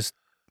then she just,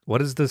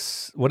 what is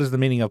this? What is the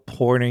meaning of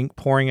pouring?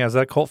 Is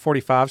that Colt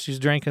 45 she's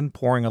drinking?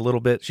 Pouring a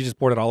little bit. She just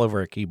poured it all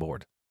over a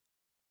keyboard.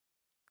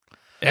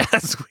 Yeah,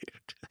 that's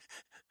weird.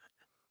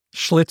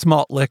 Schlitz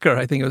malt liquor.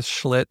 I think it was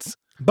Schlitz.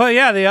 But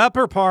yeah, the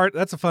upper part,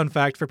 that's a fun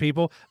fact for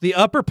people. The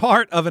upper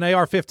part of an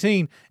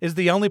AR-15 is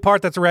the only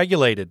part that's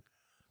regulated.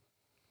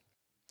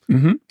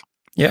 Mm-hmm.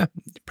 Yeah,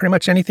 pretty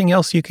much anything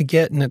else you could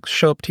get and it'll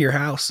show up to your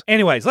house.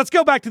 Anyways, let's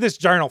go back to this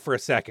journal for a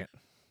second.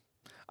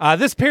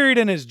 This period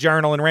in his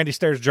journal, in Randy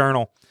Stair's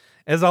journal,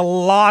 is a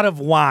lot of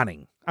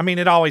whining. I mean,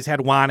 it always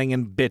had whining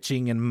and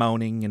bitching and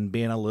moaning and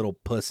being a little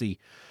pussy.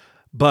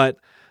 But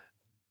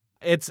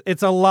it's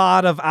a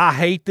lot of I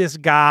hate this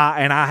guy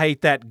and I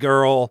hate that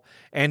girl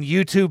and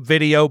YouTube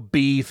video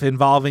beef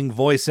involving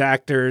voice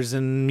actors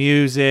and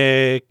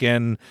music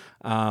and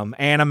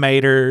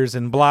animators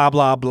and blah,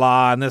 blah,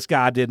 blah. And this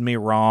guy did me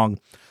wrong.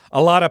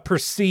 A lot of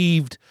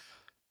perceived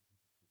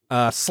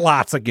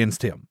slights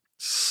against him.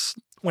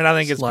 When I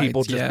think it's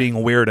people just being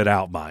weirded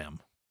out by him.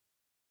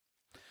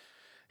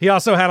 He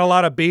also had a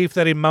lot of beef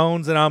that he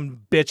moans and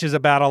bitches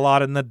about a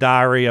lot in the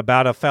diary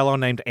about a fellow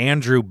named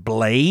Andrew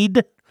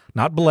Blade.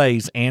 Not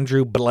Blaze,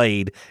 Andrew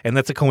Blade. And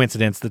that's a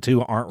coincidence. The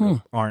two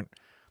aren't.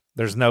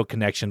 There's no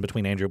connection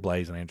between Andrew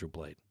Blaze and Andrew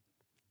Blade.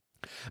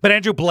 But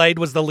Andrew Blade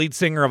was the lead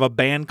singer of a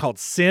band called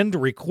Send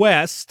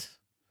Request.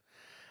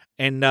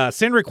 And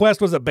Send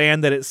Request was a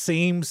band that it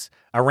seems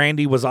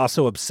Randy was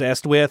also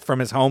obsessed with from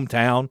his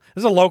hometown.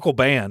 This is a local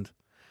band.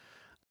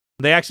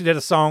 They actually did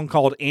a song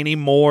called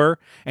Anymore,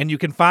 and you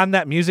can find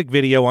that music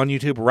video on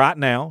YouTube right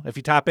now. If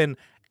you type in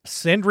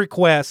Send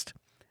Request,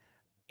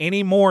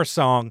 Anymore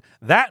song,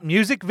 that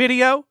music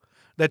video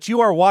that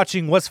you are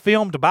watching was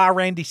filmed by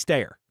Randy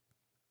Stair.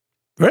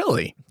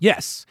 Really?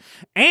 Yes.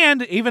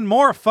 And even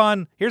more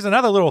fun, here's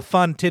another little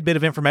fun tidbit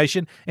of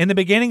information. In the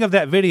beginning of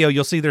that video,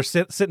 you'll see they're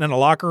sitting in a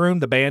locker room,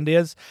 the band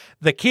is.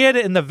 The kid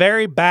in the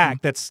very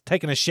back that's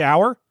taking a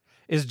shower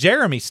is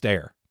Jeremy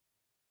Stair,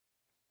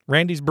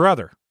 Randy's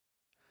brother.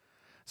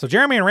 So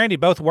Jeremy and Randy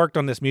both worked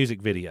on this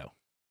music video.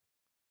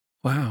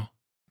 Wow.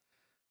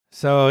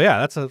 So yeah,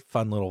 that's a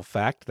fun little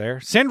fact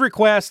there. Send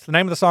Request, the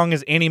name of the song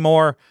is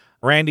Anymore.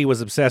 Randy was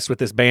obsessed with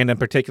this band and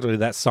particularly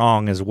that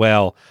song as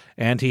well,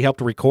 and he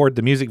helped record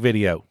the music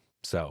video.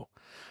 So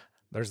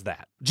there's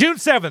that. June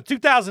 7th,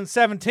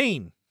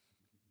 2017.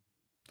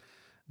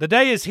 The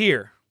day is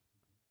here.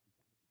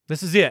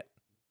 This is it.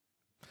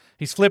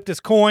 He's flipped his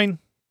coin.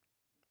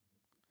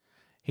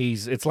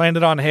 It's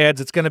landed on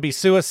heads. It's going to be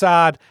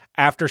suicide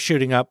after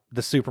shooting up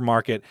the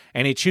supermarket.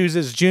 And he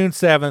chooses June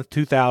 7th,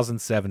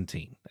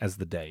 2017 as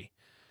the day.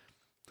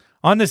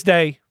 On this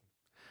day,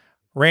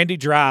 Randy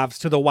drives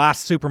to the Weiss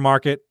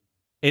supermarket.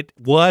 It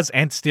was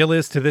and still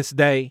is to this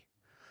day,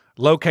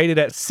 located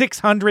at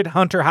 600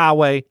 Hunter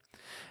Highway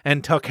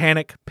in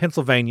Tuckahoe,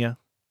 Pennsylvania.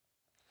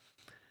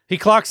 He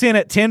clocks in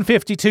at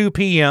 10:52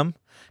 p.m.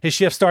 His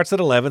shift starts at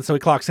 11, so he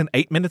clocks in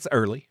 8 minutes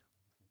early.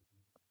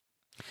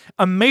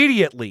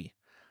 Immediately,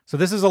 so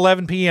this is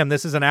 11 p.m.,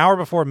 this is an hour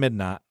before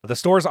midnight. The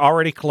store's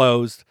already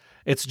closed.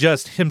 It's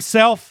just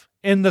himself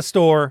in the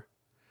store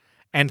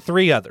and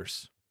 3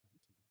 others.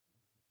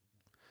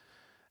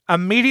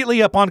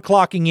 Immediately upon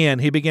clocking in,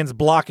 he begins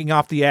blocking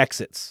off the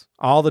exits,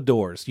 all the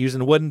doors,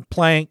 using wooden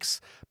planks,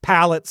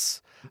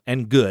 pallets,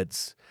 and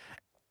goods.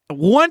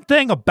 One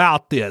thing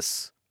about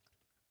this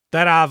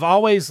that I've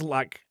always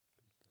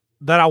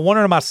that I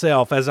wonder to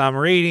myself as I'm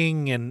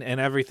reading and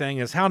everything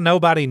is how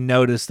nobody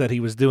noticed that he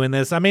was doing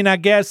this. I mean, I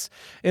guess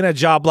in a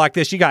job like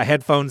this, you got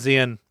headphones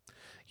in,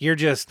 you're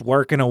just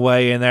working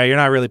away in there. You're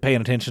not really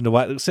paying attention to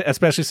what,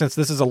 especially since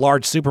this is a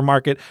large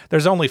supermarket.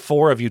 There's only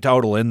 4 of you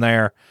total in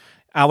there.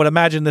 I would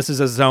imagine this is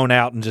a zone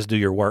out and just do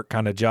your work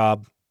kind of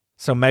job.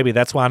 So maybe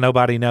that's why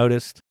nobody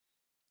noticed.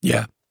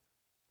 Yeah.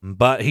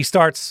 But he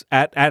starts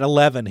at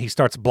 11, he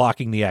starts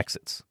blocking the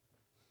exits.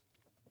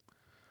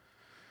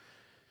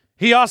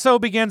 He also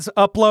begins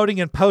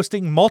uploading and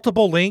posting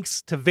multiple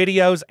links to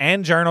videos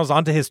and journals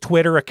onto his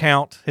Twitter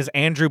account, his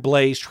Andrew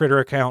Blaze Twitter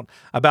account,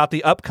 about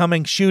the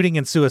upcoming shooting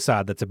and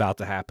suicide that's about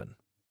to happen.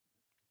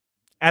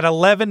 At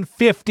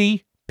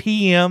 11:50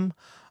 p.m.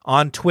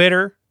 on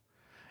Twitter,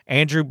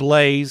 Andrew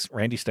Blaze,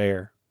 Randy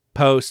Stair,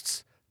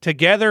 posts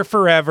 "Together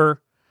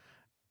Forever,"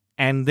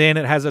 and then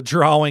it has a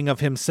drawing of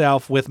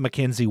himself with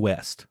Mackenzie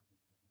West,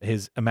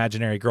 his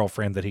imaginary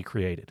girlfriend that he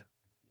created.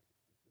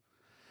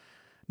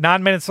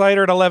 9 minutes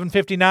later at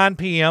 11:59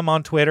 p.m.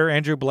 on Twitter,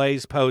 Andrew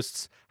Blaze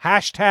posts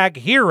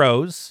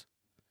 #heroes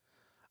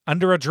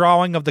under a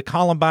drawing of the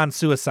Columbine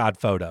suicide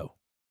photo.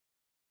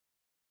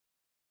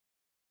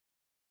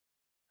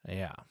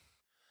 Yeah.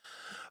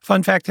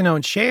 Fun fact to know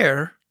and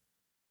share,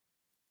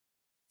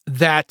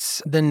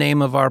 that's the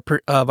name of our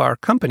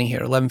company here,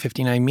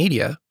 1159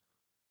 Media.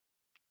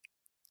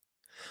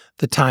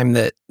 The time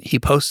that he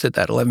posted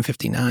that,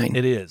 11:59.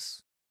 It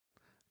is.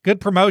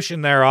 Good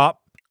promotion there, Op.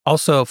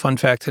 Also, fun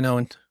fact to know,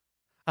 and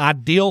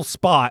ideal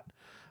spot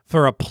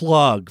for a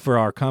plug for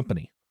our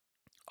company.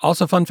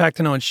 Also, fun fact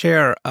to know and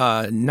share,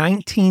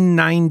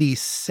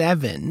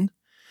 1997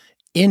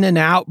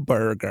 In-N-Out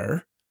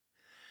Burger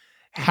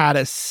had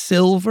a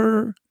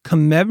silver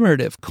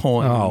commemorative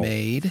coin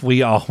made.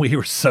 We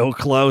were so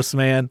close,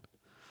 man.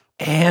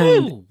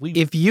 And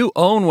if you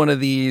own one of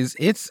these,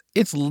 it's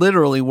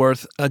literally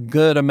worth a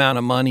good amount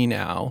of money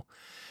now.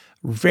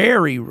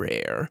 Very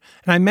rare.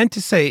 And I meant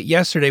to say it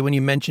yesterday when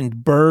you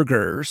mentioned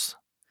burgers.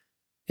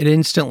 It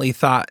instantly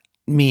thought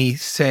me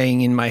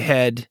saying in my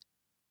head,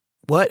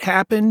 what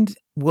happened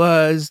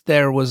was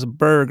there was a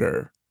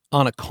burger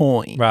on a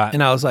coin. Right.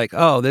 And I was like,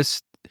 oh,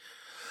 this,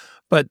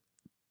 but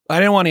I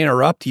didn't want to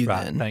interrupt you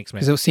then. Thanks,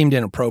 man. Because it seemed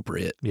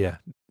inappropriate. Yeah.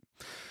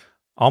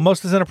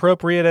 Almost as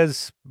inappropriate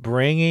as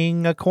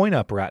bringing a coin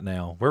up right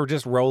now. We're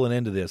just rolling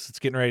into this. It's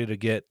getting ready to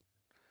get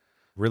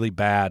really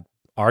bad.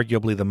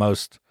 Arguably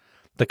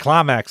the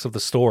climax of the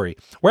story.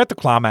 We're at the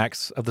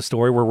climax of the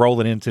story. We're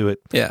rolling into it.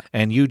 Yeah.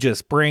 And you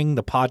just bring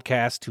the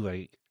podcast to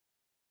a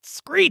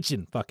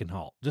screeching fucking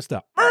halt. Just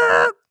a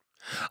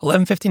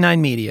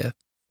 1159 Media,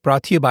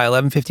 brought to you by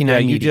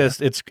 1159 Media.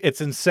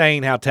 It's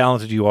insane how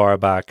talented you are,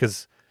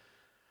 because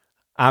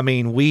I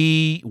mean,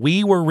 we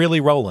were really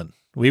rolling.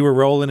 We were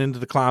rolling into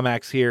the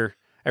climax here.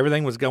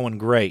 Everything was going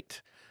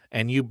great.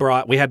 And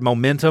we had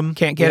momentum.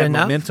 Can't get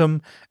enough.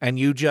 Momentum. And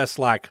you just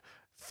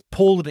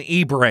pulled an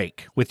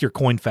e-brake with your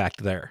coin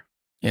fact there.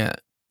 Yeah.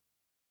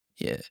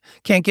 Yeah.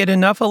 Can't get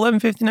enough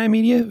 1159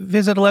 Media?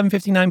 Visit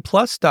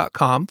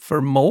 1159plus.com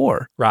for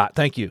more. Right.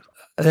 Thank you.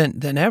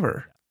 Than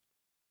ever.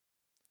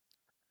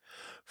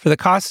 For the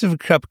cost of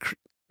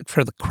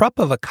for the crop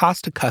of a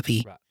Costa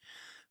Cuppy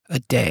a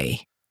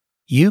day,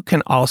 you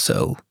can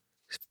also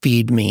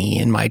feed me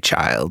and my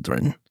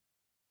children.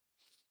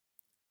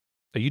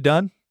 Are you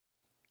done?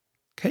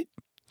 Okay.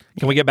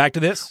 Can we get back to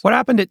this? What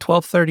happened at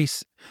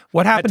 12:30?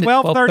 What happened at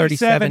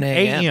 12:37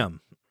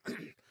 a.m.?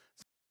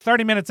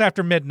 30 minutes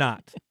after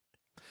midnight.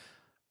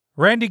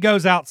 Randy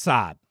goes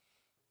outside,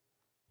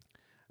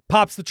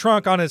 pops the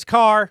trunk on his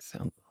car,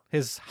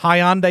 his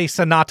Hyundai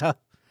Sonata,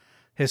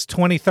 his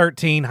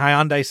 2013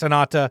 Hyundai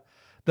Sonata,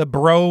 the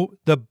Brony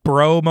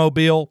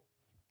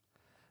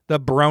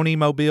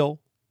Mobile.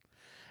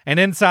 And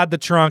inside the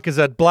trunk is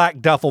a black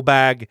duffel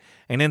bag,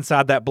 and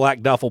inside that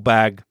black duffel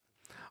bag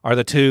are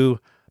the 2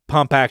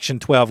 pump-action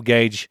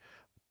 12-gauge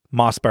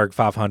Mossberg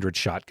 500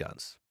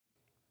 shotguns.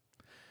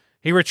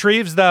 He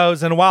retrieves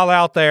those, and while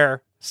out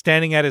there,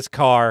 standing at his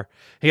car.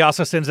 He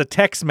also sends a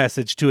text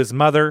message to his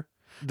mother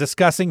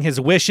discussing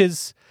his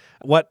wishes,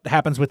 what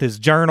happens with his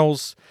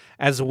journals,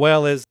 as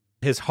well as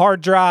his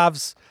hard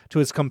drives to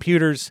his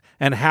computers,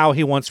 and how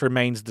he wants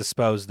remains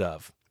disposed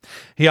of.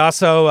 He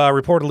also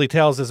reportedly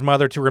tells his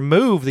mother to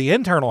remove the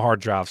internal hard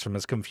drives from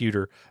his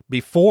computer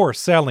before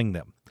selling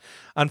them.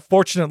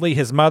 Unfortunately,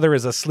 his mother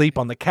is asleep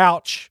on the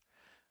couch.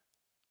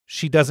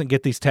 She doesn't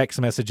get these text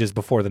messages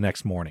before the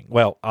next morning.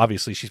 Well,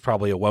 obviously, she's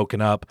probably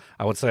woken up,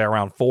 I would say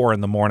around 4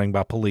 a.m.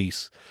 by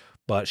police,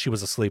 but she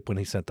was asleep when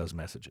he sent those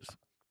messages.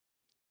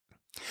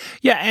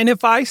 Yeah, and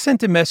if I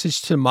sent a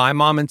message to my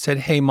mom and said,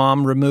 "Hey,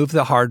 Mom, remove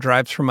the hard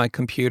drives from my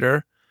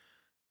computer,"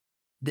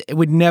 it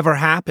would never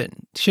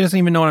happen. She doesn't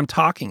even know what I'm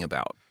talking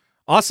about.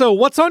 Also,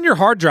 what's on your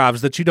hard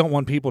drives that you don't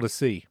want people to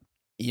see?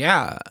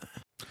 Yeah.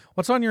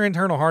 What's on your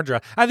internal hard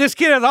drive? This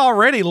kid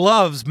already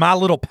loves My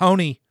Little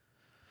Pony.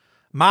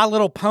 My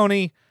Little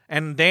Pony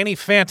and Danny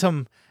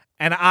Phantom,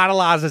 and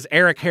idolizes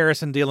Eric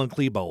Harris and Dylan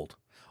Klebold.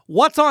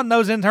 What's on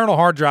those internal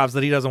hard drives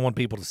that he doesn't want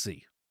people to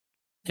see?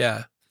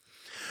 Yeah.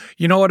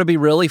 You know what would be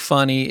really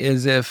funny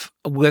is if,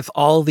 with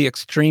all the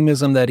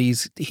extremism that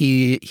he's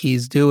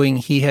doing,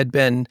 he had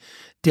been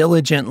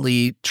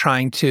diligently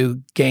trying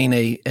to gain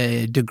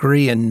a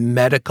degree in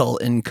medical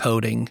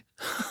encoding,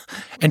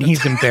 and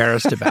he's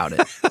embarrassed about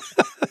it.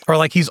 Or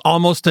like he's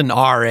almost an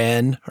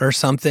RN or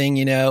something,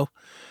 you know?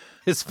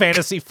 His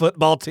fantasy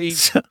football team.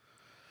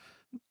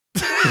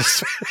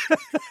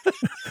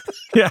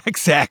 Yeah,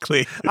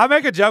 exactly. I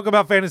make a joke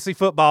about fantasy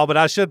football, but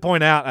I should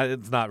point out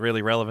it's not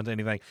really relevant to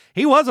anything.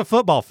 He was a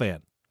football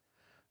fan.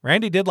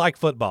 Randy did like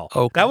football.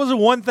 Okay. That was the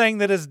one thing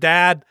that his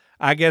dad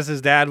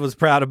was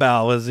proud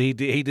about, was he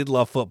did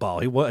love football.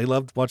 He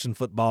loved watching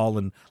football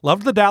and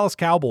loved the Dallas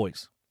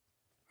Cowboys.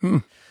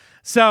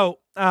 So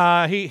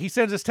he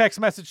sends his text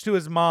message to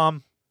his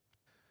mom.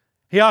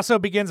 He also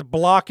begins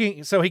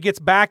blocking. So he gets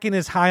back in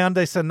his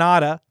Hyundai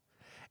Sonata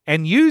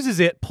and uses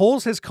it,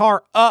 pulls his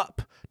car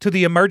up to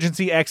the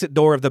emergency exit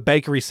door of the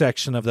bakery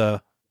section of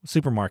the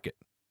supermarket.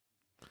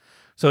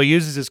 So he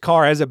uses his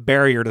car as a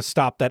barrier to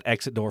stop that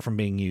exit door from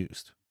being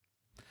used.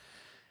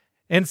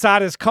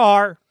 Inside his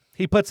car,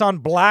 he puts on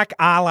black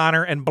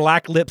eyeliner and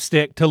black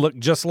lipstick to look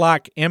just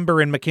like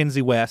Ember and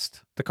Mackenzie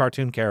West, the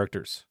cartoon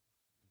characters.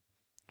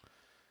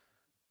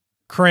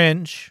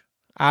 Cringe,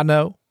 I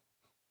know.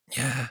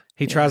 Yeah.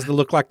 He tries to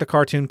look like the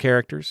cartoon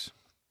characters.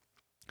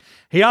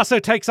 He also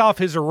takes off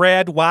his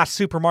red Y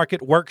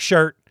Supermarket work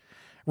shirt,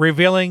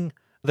 revealing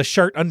the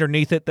shirt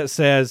underneath it that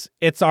says,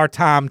 "It's our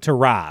time to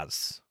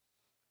rise."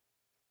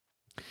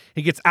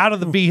 He gets out of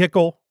the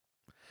vehicle,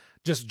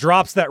 just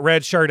drops that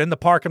red shirt in the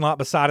parking lot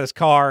beside his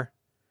car,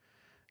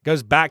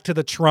 goes back to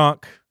the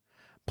trunk,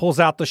 pulls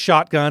out the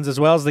shotguns as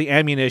well as the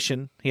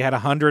ammunition. He had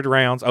 100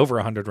 rounds, over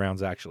 100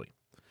 rounds actually.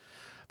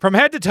 From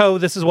head to toe,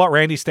 this is what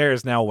Randy Stair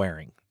is now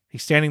wearing.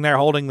 He's standing there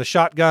holding the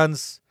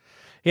shotguns.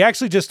 He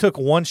actually just took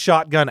one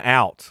shotgun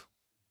out.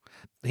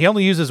 He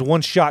only uses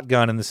one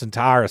shotgun in this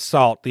entire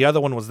assault. The other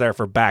one was there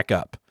for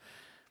backup.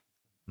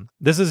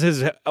 This is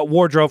his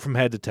wardrobe from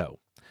head to toe.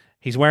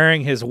 He's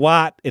wearing his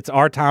white "It's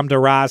Our Time to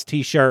Rise"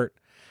 t-shirt.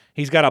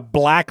 He's got a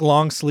black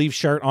long sleeve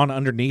shirt on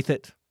underneath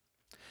it.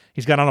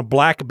 He's got on a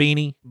black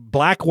beanie,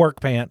 black work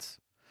pants,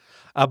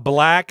 a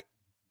black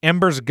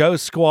Ember's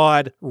Ghost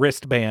Squad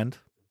wristband.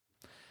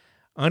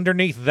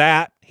 Underneath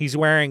that, he's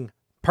wearing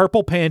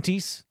purple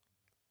panties,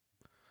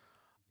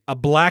 a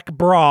black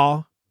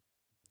bra,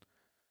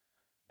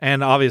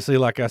 and obviously,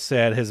 like I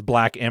said, his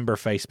black Ember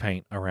face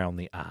paint around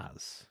the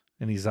eyes.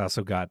 And he's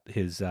also got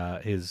his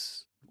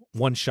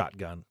one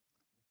shotgun.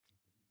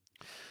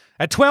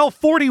 At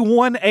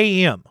 12:41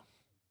 a.m.,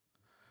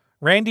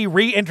 Randy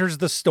re-enters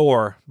the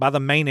store by the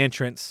main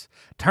entrance,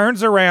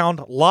 turns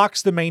around,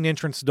 locks the main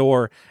entrance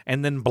door,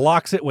 and then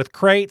blocks it with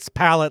crates,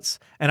 pallets,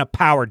 and a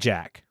power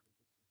jack.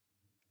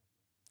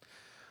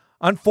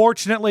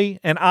 Unfortunately,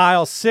 in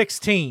aisle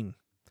 16,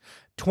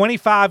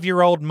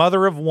 25-year-old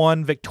mother of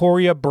one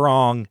Victoria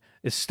Brong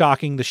is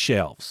stocking the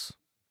shelves.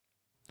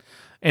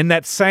 In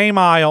that same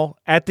aisle,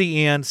 at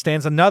the end,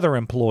 stands another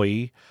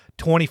employee,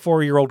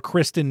 24-year-old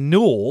Kristen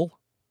Newell.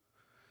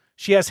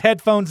 She has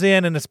headphones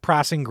in and is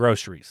pricing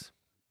groceries.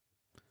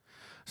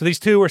 So these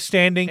two are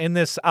standing in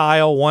this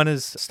aisle. One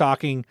is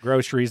stocking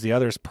groceries. The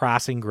other is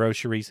pricing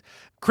groceries.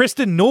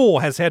 Kristen Newell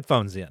has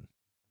headphones in.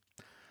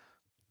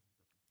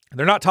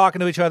 They're not talking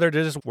to each other.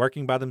 They're just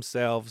working by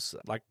themselves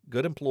like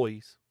good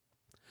employees.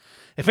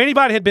 If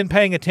anybody had been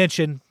paying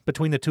attention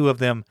between the two of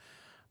them,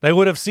 they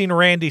would have seen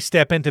Randy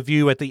step into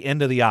view at the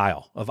end of the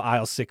aisle, of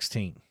aisle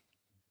 16.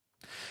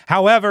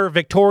 However,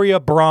 Victoria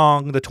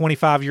Brong, the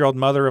 25-year-old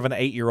mother of an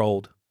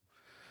 8-year-old,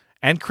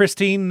 and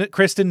Kristen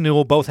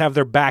Newell both have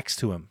their backs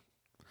to him.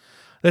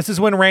 This is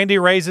when Randy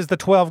raises the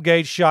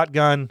 12-gauge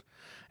shotgun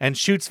and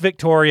shoots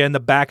Victoria in the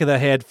back of the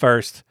head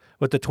first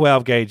with the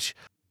 12-gauge.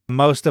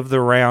 Most of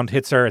the round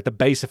hits her at the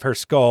base of her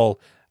skull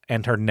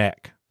and her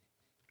neck.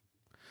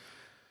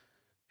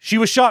 She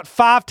was shot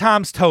 5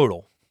 times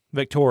total,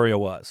 Victoria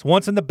was.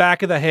 Once in the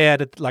back of the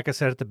head, like I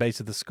said, at the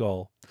base of the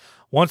skull.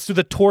 Once through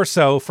the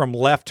torso from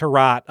left to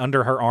right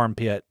under her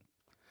armpit.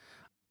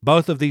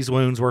 Both of these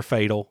wounds were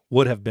fatal,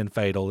 would have been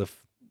fatal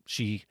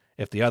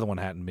if the other one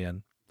hadn't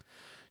been.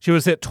 She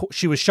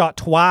was shot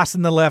twice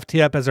in the left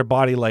hip as her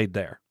body laid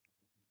there.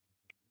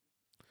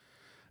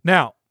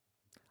 Now,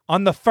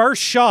 on the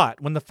first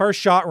shot, when the first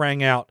shot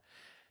rang out,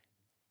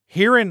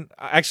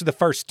 actually the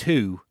first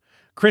two,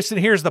 Kristen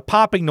hears the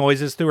popping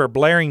noises through her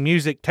blaring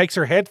music, takes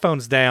her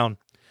headphones down,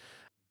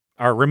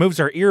 or removes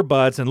her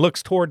earbuds and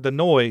looks toward the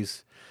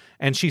noise.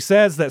 And she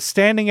says that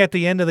standing at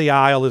the end of the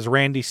aisle is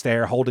Randy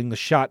Stair holding the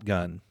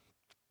shotgun.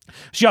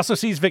 She also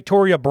sees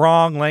Victoria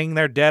Brong laying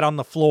there dead on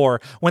the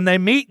floor. When they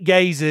meet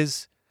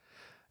gazes,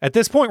 at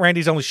this point,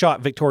 Randy's only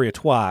shot Victoria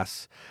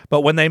twice.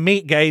 But when they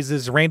meet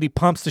gazes, Randy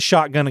pumps the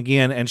shotgun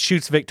again and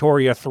shoots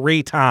Victoria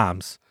 3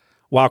 times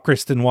while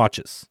Kristen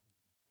watches.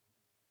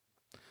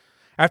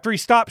 After he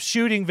stops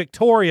shooting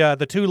Victoria,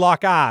 the two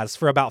lock eyes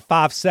for about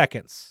 5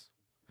 seconds.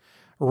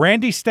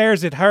 Randy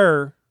stares at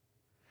her.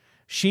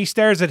 She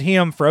stares at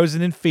him,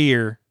 frozen in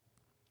fear.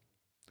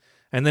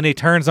 And then he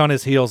turns on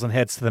his heels and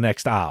heads to the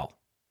next aisle.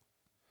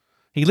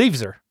 He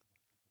leaves her.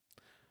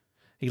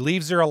 He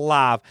leaves her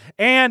alive.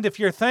 And if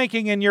you're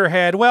thinking in your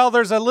head, well,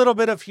 there's a little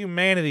bit of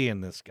humanity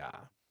in this guy.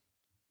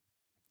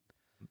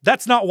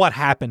 That's not what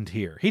happened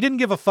here. He didn't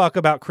give a fuck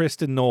about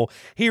Kristen Null.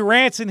 He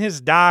rants in his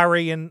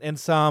diary and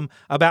some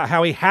about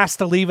how he has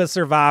to leave a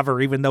survivor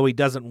even though he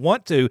doesn't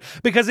want to.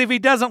 Because if he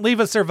doesn't leave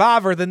a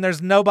survivor, then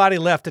there's nobody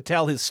left to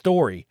tell his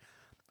story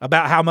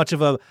about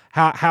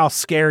how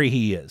scary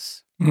he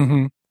is.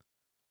 Mm-hmm.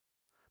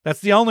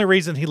 That's the only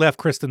reason he left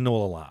Kristen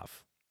Null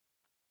alive.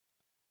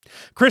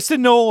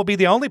 Kristen Null will be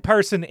the only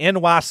person in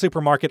Y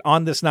Supermarket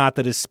on this night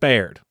that is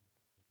spared.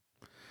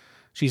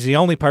 She's the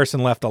only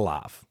person left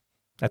alive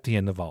at the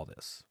end of all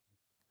this.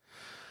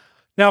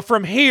 Now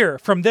from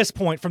this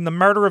point, from the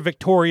murder of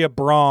Victoria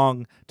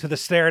Brong to the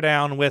stare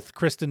down with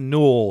Kristen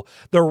Null,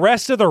 the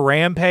rest of the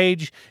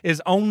rampage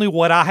is only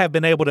what I have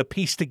been able to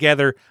piece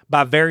together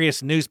by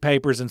various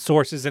newspapers and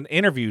sources and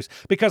interviews.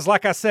 Because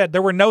like I said,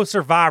 there were no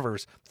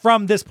survivors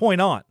from this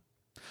point on.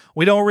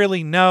 We don't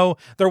really know.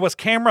 There was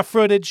camera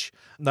footage,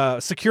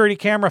 the security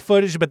camera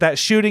footage, but that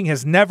shooting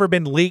has never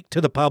been leaked to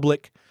the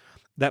public.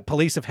 That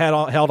police have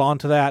held on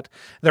to that.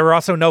 There were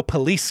also no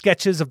police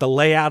sketches of the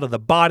layout of the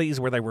bodies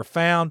where they were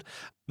found.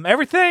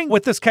 Everything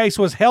with this case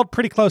was held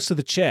pretty close to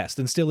the chest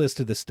and still is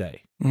to this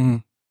day.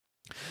 Mm.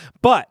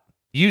 But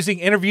using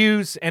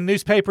interviews and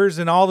newspapers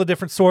and all the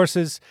different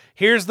sources,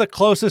 here's the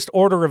closest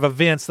order of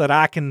events that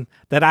I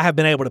have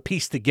been able to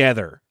piece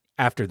together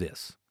after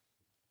this.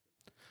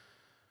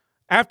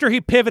 After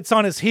he pivots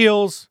on his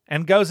heels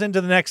and goes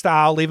into the next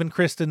aisle, leaving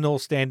Kristen Null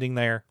standing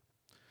there,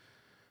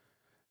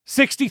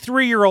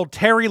 63-year-old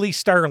Terry Lee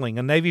Sterling,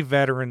 a Navy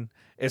veteran,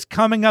 is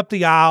coming up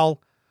the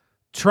aisle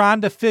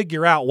trying to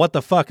figure out what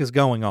the fuck is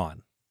going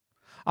on.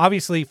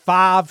 Obviously,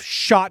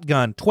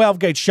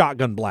 12-gauge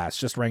shotgun blasts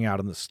just rang out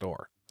in the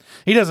store.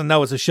 He doesn't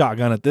know it's a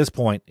shotgun at this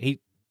point.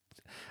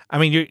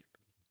 You're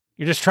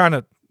just trying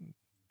to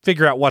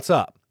figure out what's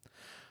up.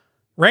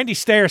 Randy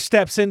Stair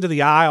steps into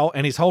the aisle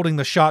and he's holding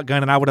the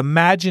shotgun, and I would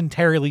imagine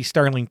Terry Lee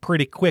Sterling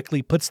pretty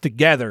quickly puts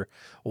together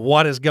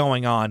what is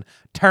going on,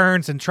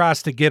 turns and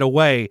tries to get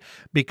away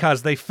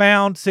because they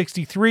found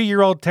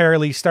 63-year-old Terry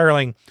Lee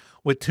Sterling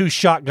with 2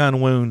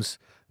 shotgun wounds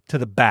to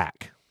the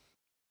back.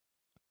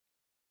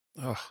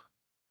 Ugh.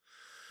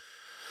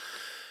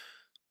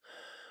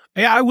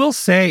 Yeah, I will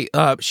say,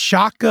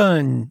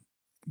 shotgun,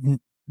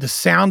 the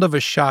sound of a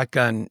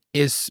shotgun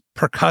is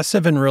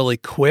percussive and really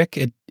quick.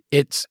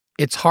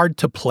 It's hard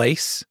to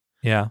place.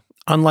 Yeah.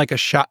 Unlike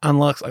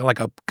like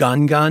a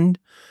gun,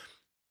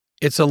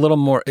 it's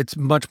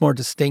much more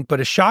distinct.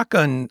 But a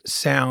shotgun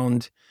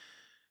sound,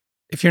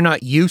 if you're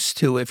not used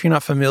to it, if you're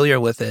not familiar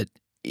with it,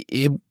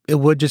 it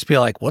would just be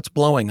like, what's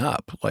blowing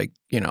up? Like,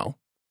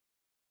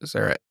 is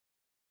there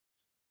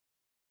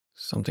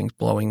something's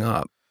blowing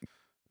up?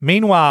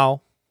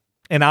 Meanwhile,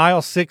 in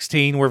aisle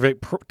 16, where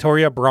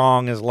Victoria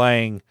Brong is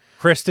laying,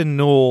 Kristen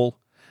Null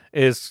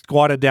is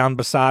squatted down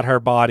beside her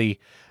body.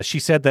 She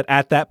said that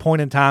at that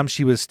point in time,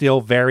 she was still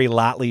very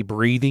lightly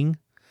breathing.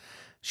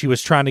 She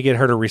was trying to get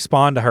her to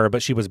respond to her,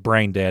 but she was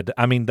brain dead.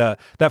 I mean, that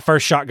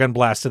first shotgun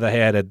blast to the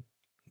head had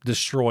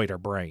destroyed her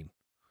brain.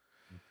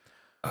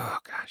 Oh,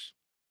 gosh.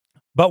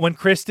 But when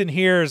Kristen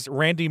hears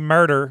Randy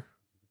murder,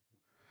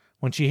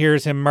 when she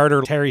hears him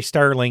murder Terry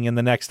Sterling in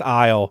the next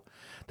aisle,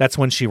 that's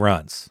when she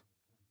runs.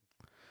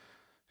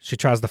 She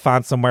tries to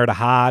find somewhere to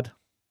hide.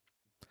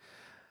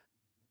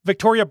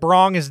 Victoria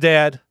Brong is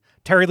dead.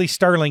 Terry Lee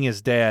Sterling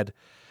is dead.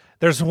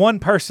 There's one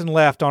person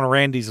left on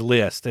Randy's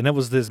list, and it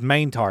was his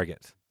main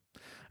target.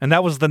 And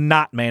that was the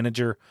night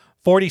manager,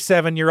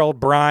 47-year-old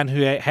Brian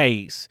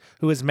Hayes,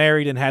 who is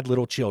married and had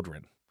little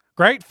children.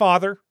 Great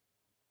father.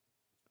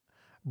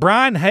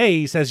 Brian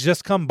Hayes has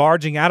just come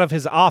barging out of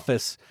his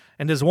office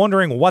and is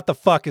wondering what the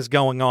fuck is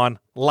going on,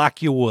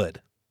 like you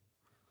would.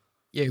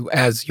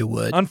 As you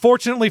would.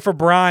 Unfortunately for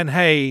Brian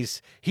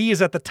Hayes, he is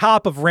at the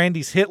top of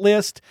Randy's hit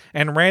list,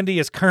 and Randy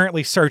is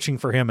currently searching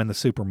for him in the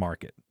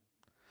supermarket.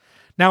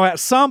 Now, at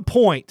some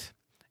point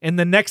in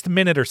the next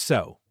minute or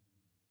so,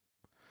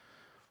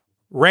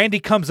 Randy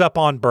comes up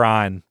on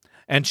Brian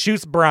and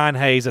shoots Brian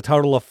Hayes a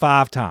total of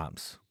 5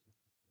 times.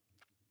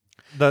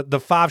 The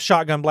 5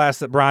 shotgun blasts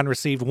that Brian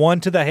received, 1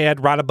 to the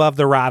head right above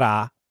the right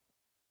eye,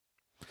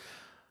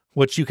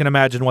 which you can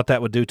imagine what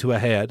that would do to a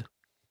head.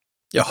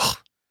 Ugh.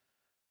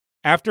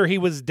 After he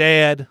was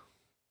dead,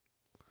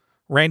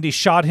 Randy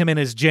shot him in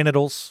his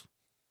genitals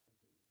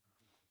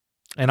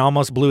and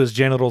almost blew his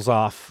genitals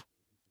off.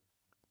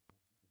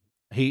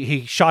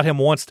 He shot him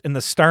once in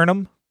the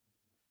sternum,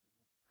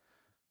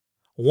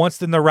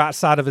 once in the right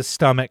side of his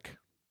stomach,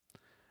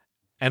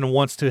 and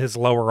once to his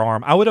lower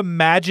arm. I would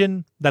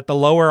imagine that the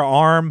lower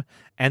arm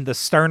and the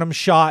sternum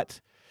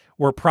shot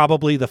were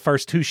probably the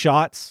first 2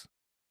 shots.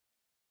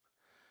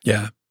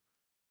 Yeah.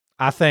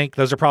 I think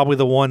those are probably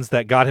the ones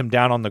that got him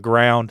down on the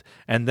ground,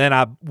 and then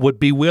I would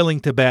be willing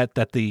to bet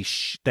that the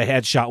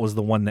headshot was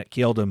the one that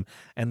killed him,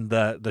 and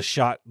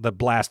the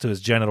blast to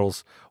his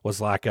genitals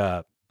was like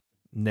a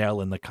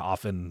nail in the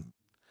coffin,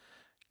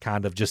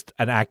 kind of just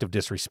an act of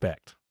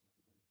disrespect.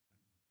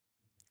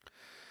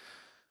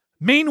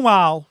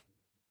 Meanwhile,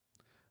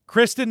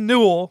 Kristen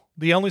Newell,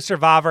 the only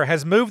survivor,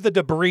 has moved the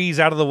debris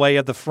out of the way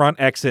of the front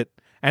exit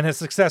and has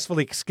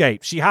successfully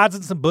escaped. She hides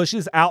in some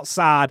bushes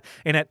outside,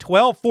 and at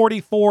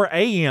 12:44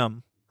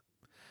 a.m.,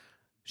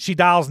 she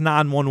dials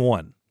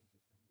 911.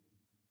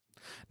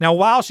 Now,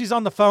 while she's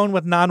on the phone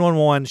with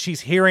 911,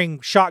 she's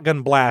hearing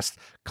shotgun blasts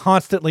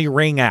constantly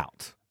ring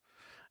out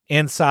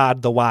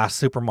inside the Y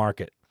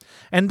supermarket.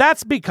 And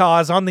that's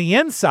because on the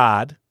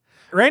inside,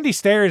 Randy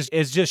Stair is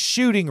just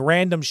shooting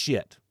random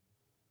shit.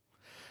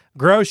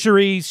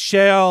 Groceries,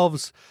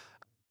 shelves.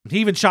 He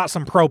even shot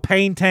some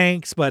propane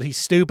tanks, but he's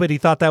stupid. He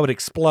thought that would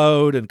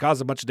explode and cause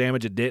a bunch of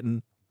damage. It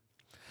didn't.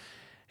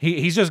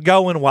 He's just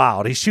going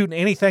wild. He's shooting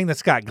anything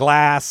that's got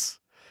glass,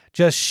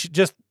 just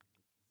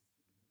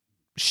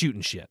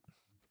shooting shit.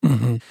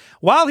 Mm-hmm.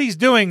 While he's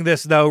doing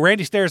this, though,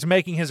 Randy Stair is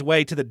making his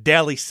way to the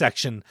deli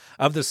section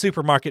of the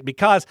supermarket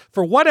because,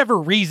 for whatever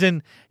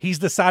reason, he's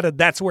decided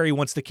that's where he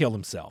wants to kill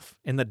himself,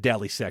 in the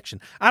deli section.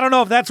 I don't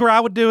know if that's where I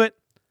would do it.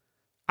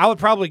 I would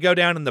probably go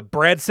down in the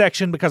bread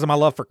section because of my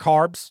love for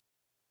carbs.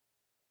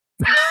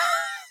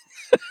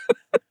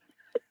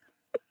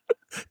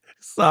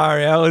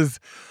 Sorry, I was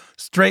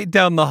straight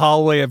down the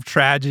hallway of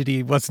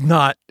tragedy, was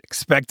not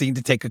expecting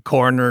to take a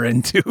corner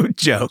into a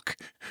joke.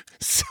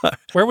 Sorry.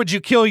 Where would you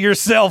kill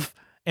yourself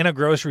in a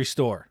grocery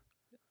store?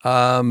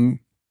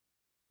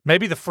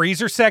 Maybe the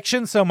freezer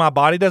section so my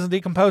body doesn't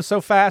decompose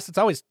so fast. It's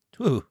always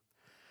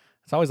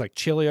like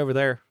chilly over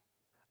there,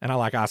 and I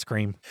like ice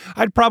cream.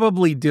 I'd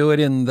probably do it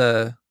in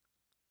the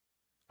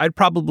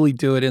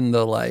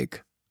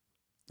like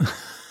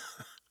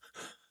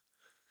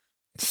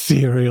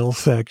cereal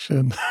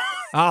section.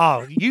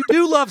 Oh, you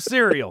do love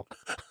cereal.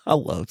 I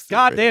love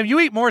cereal. God damn, you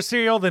eat more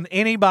cereal than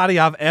anybody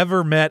I've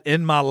ever met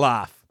in my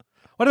life.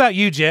 What about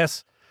you,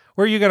 Jess?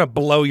 Where are you going to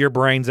blow your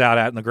brains out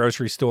at in the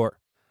grocery store?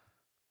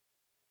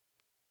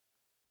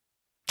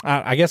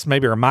 I guess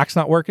maybe our mic's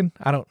not working.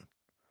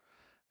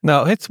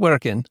 No, it's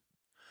working.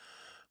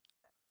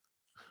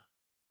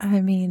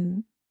 I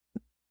mean,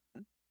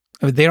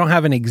 They don't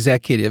have an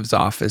executive's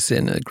office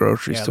in a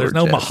grocery store. There's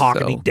no Jess,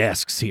 mahogany so.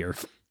 desks here.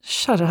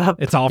 shut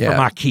up. It's all from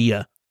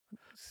IKEA.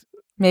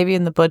 Maybe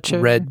in the butcher.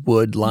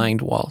 Redwood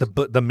lined walls.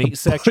 The meat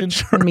section.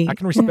 Meat. I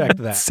can respect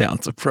that.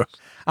 Sounds appropriate.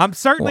 I'm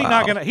certainly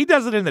not going to. He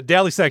does it in the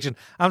deli section.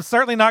 I'm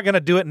certainly not going to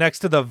do it next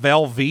to the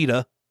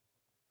Velveeta.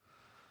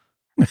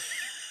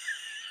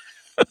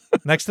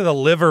 Next to the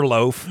liver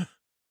loaf.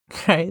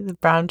 Right, the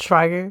brown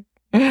Schweiger.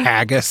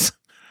 Haggis.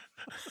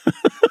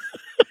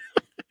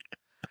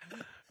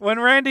 When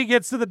Randy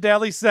gets to the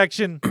deli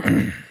section,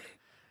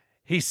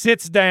 he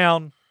sits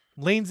down,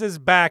 leans his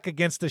back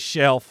against a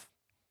shelf,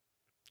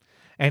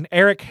 and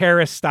Eric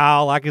Harris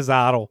style, like his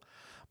idol,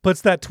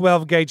 puts that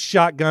 12-gauge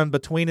shotgun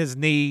between his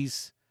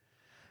knees.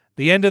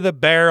 The end of the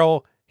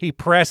barrel, he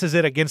presses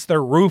it against the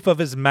roof of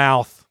his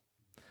mouth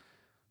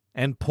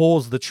and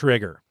pulls the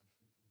trigger.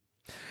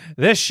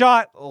 This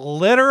shot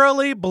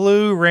literally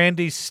blew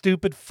Randy's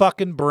stupid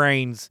fucking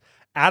brains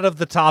out of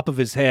the top of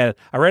his head.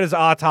 I read his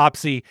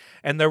autopsy,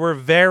 and there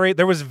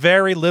was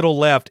very little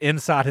left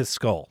inside his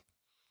skull.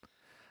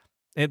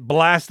 It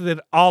blasted it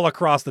all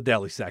across the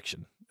deli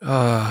section.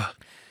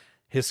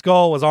 His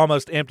skull was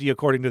almost empty,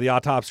 according to the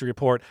autopsy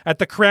report. At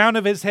the crown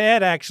of his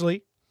head,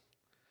 actually,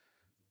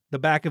 the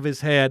back of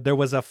his head, there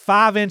was a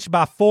 5-inch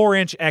by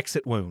 4-inch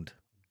exit wound.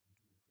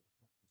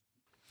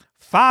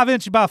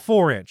 5-inch by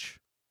 4-inch.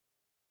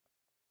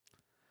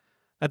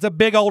 That's a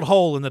big old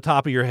hole in the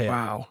top of your head.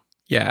 Wow.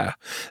 Yeah.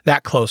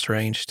 That close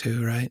range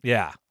too, right?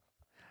 Yeah.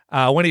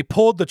 When he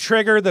pulled the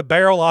trigger, the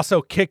barrel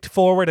also kicked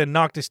forward and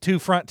knocked his 2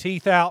 front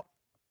teeth out.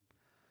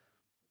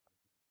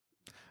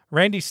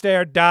 Randy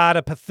Stair died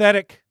a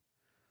pathetic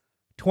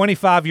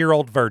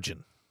 25-year-old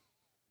virgin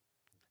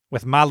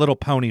with My Little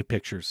Pony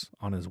pictures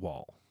on his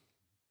wall.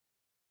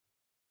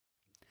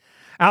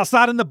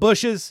 Outside in the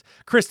bushes,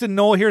 Kristen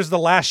Knoll hears the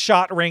last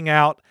shot ring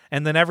out,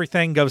 and then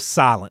everything goes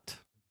silent.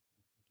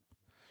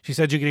 She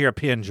said you could hear a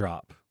pin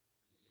drop.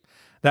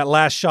 That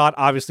last shot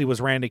obviously was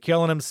Randy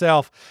killing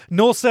himself.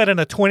 Newell said in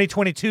a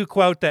 2022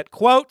 quote that,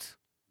 quote,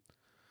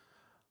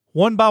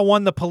 "One by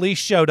one, the police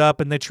showed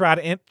up and they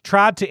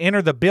tried to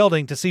enter the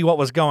building to see what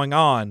was going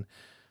on.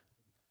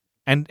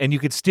 And you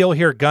could still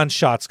hear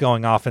gunshots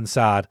going off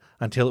inside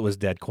until it was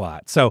dead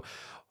quiet." So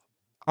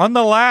on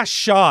the last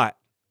shot,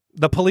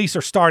 the police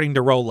are starting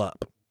to roll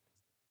up.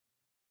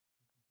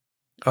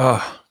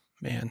 Oh,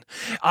 man.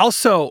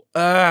 Also,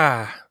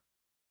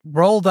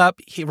 rolling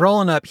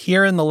up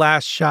here in the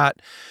last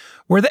shot.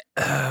 Were they,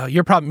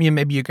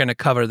 maybe you're going to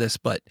cover this,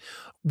 but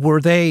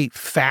were they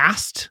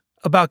fast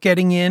about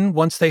getting in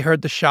once they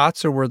heard the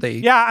shots, or were they?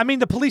 Yeah, I mean,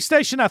 the police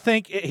station, I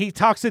think he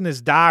talks in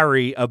his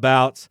diary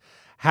about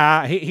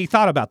how he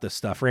thought about this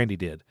stuff. Randy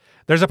did.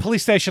 There's a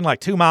police station like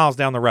 2 miles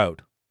down the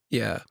road.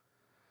 Yeah.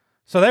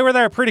 So they were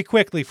there pretty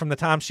quickly from the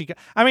time she got.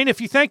 I mean,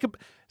 if you think,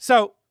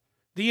 so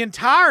the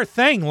entire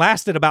thing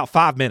lasted about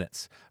 5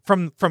 minutes.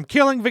 From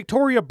killing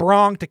Victoria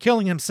Brong to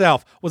killing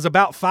himself was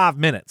about 5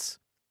 minutes.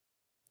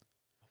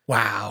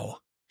 Wow.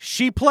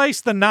 She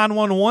placed the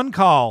 911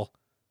 call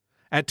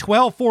at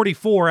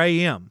 12:44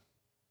 a.m.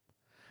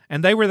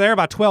 and they were there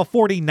by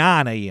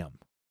 12:49 a.m.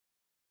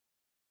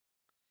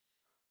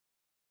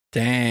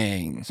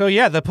 Dang. So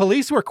yeah, the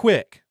police were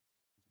quick.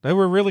 They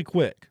were really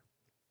quick.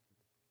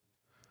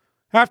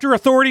 After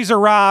authorities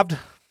arrived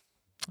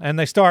and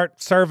they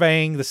start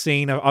surveying the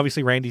scene,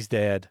 obviously Randy's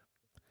dead.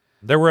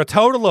 There were a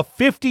total of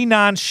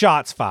 59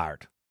 shots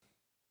fired.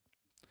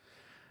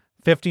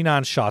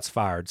 59 shots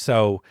fired.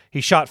 So he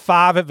shot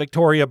 5 at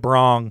Victoria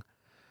Brong,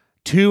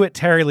 2 at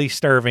Terry Lee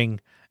Stirving,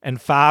 and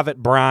 5 at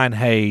Brian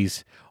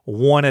Hayes,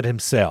 1 at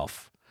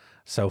himself.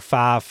 So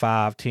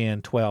 5,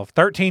 10, 12,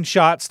 13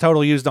 shots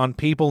total used on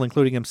people,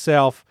 including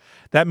himself.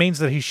 That means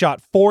that he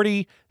shot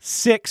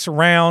 46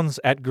 rounds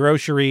at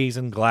groceries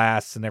and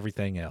glass and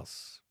everything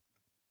else.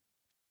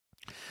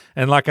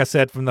 And like I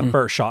said, from the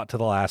first shot to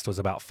the last was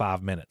about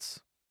 5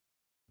 minutes.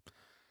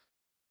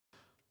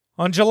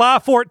 On July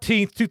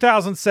 14th,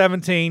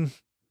 2017,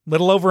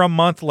 little over a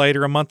month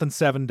later, a month and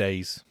 7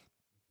 days,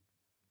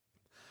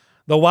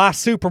 the Y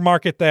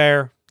supermarket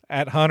there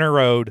at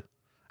Hunter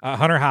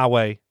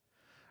Highway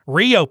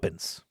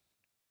reopens.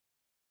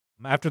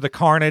 After the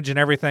carnage and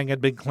everything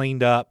had been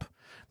cleaned up,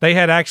 they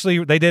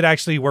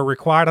were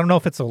required, I don't know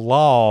if it's a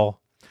law,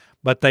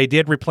 but they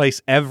did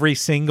replace every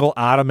single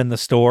item in the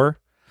store,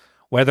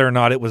 whether or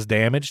not it was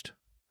damaged.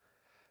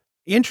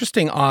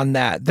 Interesting on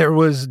that. There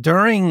was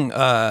during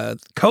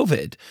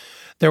COVID,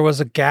 there was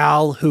a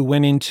gal who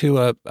went into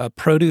a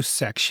produce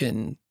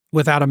section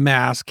without a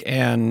mask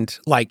and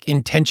like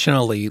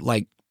intentionally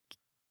like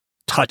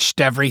touched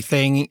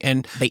everything,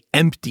 and they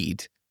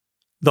emptied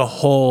the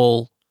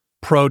whole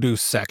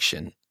produce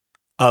section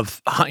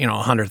of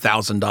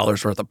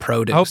 $100,000 worth of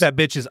produce. I hope that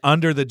bitch is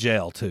under the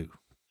jail too.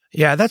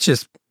 Yeah, that's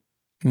just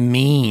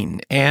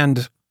mean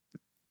and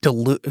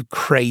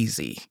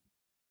crazy.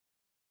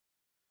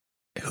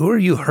 Who are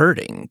you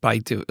hurting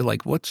by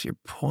what's your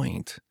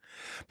point?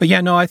 But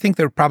yeah, no, I think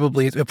they're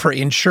probably, for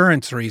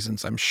insurance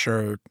reasons, I'm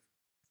sure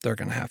they're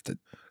going to have to.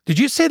 Did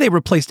you say they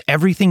replaced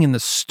everything in the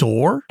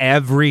store?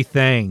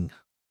 Everything.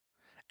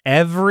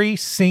 Every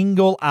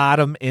single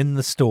item in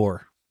the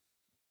store.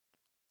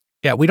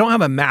 Yeah, we don't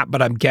have a map,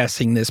 but I'm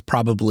guessing this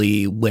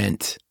probably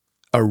went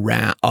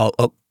around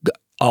all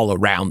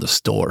around the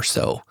store.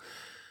 So,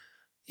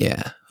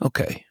 yeah,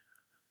 okay.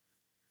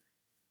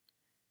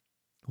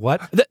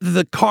 What?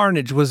 The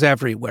carnage was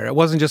everywhere. It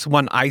wasn't just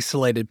one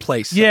isolated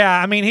place. So.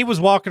 Yeah, I mean, he was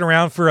walking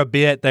around for a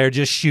bit there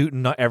just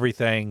shooting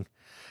everything.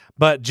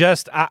 But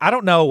I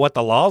don't know what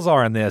the laws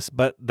are in this,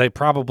 but they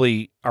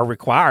probably are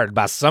required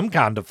by some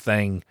kind of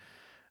thing,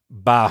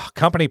 by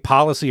company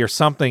policy or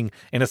something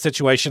in a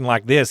situation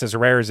like this, as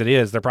rare as it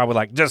is. They're probably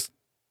like, just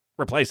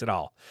replace it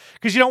all.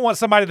 Because you don't want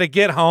somebody to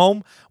get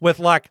home with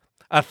like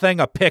a thing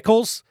of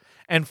pickles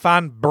and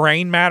find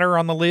brain matter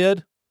on the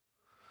lid.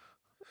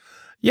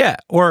 Yeah,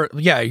 or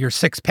your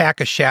 6-pack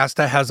of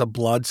Shasta has a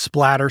blood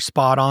splatter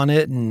spot on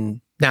it,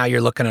 and now you're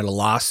looking at a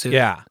lawsuit.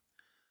 Yeah.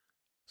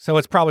 So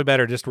it's probably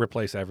better just to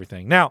replace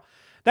everything. Now,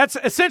 that's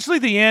essentially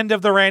the end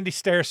of the Randy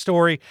Stair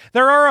story.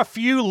 There are a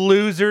few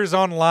losers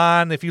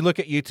online. If you look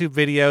at YouTube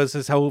videos,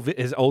 his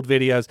old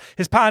videos,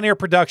 his Pioneer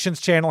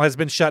Productions channel has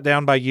been shut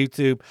down by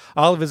YouTube.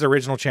 All of his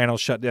original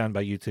channels shut down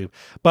by YouTube.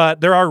 But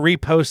there are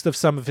reposts of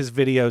some of his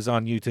videos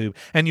on YouTube.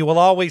 And you will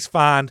always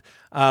find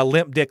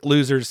limp dick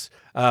losers,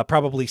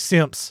 probably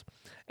simps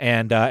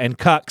and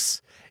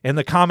cucks in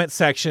the comment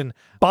section,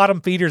 bottom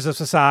feeders of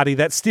society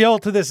that still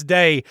to this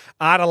day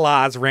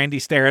idolize Randy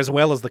Stair as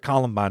well as the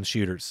Columbine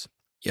shooters.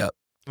 Yep.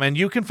 And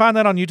you can find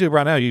that on YouTube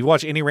right now. You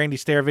watch any Randy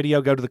Stair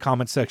video, go to the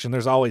comment section.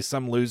 There's always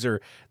some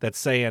loser that's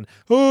saying,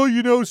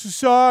 "Oh,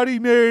 society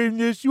made him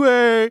this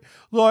way.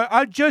 Like,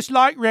 I just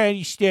like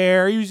Randy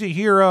Stair. He was a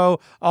hero."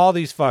 All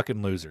these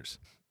fucking losers.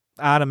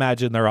 I'd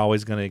imagine they're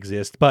always going to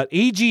exist. But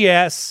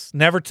EGS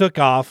never took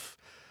off.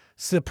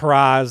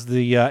 Surprise,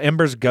 the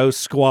Ember's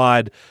Ghost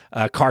Squad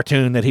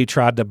cartoon that he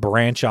tried to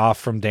branch off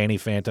from Danny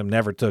Phantom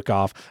never took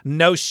off.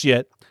 No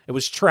shit. It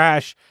was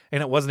trash,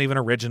 and it wasn't even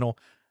original.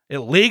 It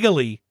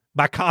legally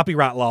by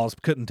copyright laws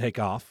couldn't take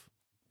off.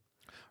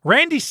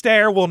 Randy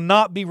Stair will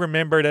not be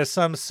remembered as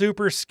some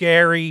super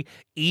scary,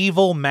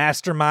 evil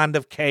mastermind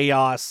of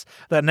chaos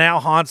that now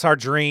haunts our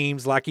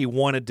dreams like he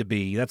wanted to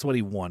be. That's what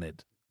he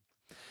wanted.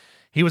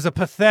 He was a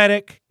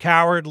pathetic,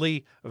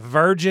 cowardly,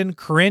 virgin,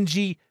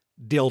 cringy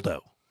dildo.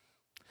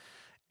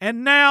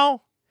 And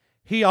now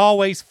he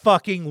always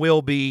fucking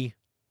will be.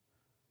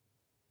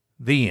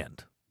 The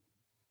end.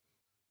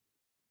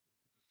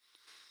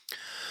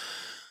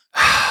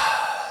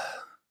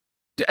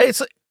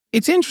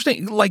 It's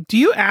interesting. Like, do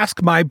you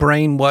ask my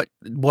brain what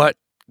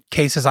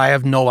cases I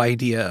have no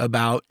idea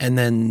about, and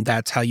then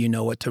that's how you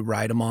know what to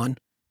write them on?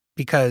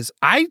 Because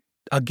I,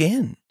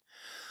 again,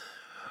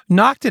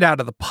 knocked it out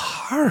of the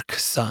park,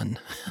 son.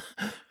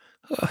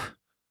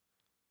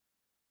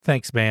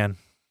 Thanks, man.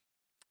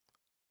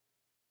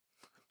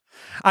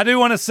 I do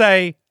want to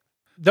say,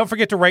 don't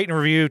forget to rate and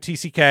review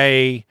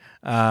TCK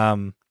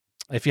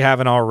if you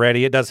haven't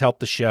already. It does help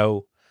the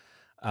show.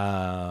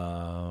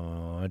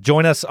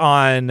 Join us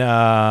on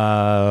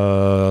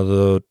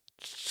the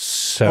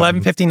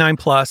 1159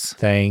 plus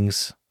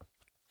things.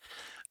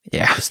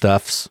 Yeah.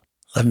 Stuffs.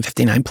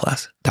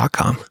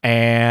 1159plus.com.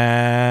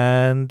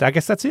 And I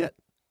guess that's it.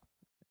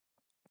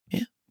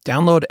 Yeah.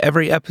 Download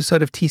every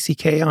episode of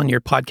TCK on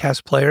your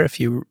podcast player if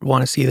you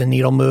want to see the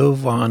needle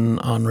move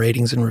on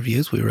ratings and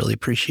reviews. We really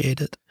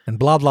appreciate it. And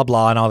blah, blah,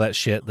 blah, and all that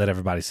shit that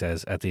everybody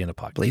says at the end of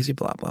podcast. Blazy,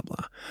 blah, blah,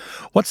 blah.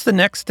 What's the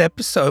next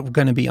episode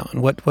going to be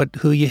on?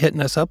 Who you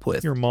hitting us up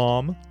with? Your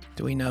mom.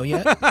 Do we know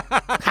yet?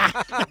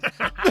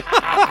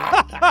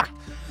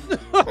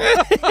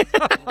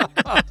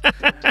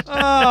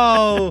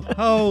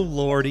 Oh,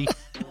 Lordy.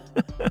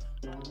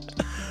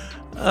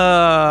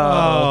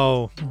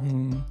 Oh.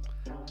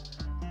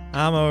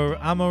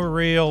 I'm a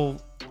real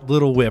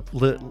little whip.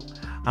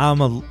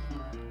 I'm a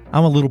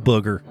little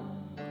booger.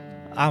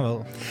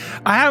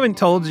 I haven't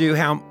told you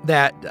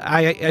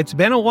it's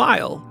been a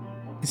while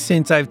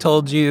since I've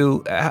told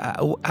you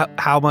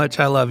how much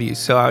I love you.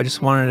 So I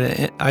just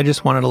wanted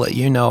to let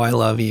you know I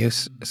love you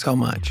so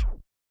much.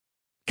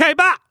 Okay,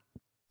 bye.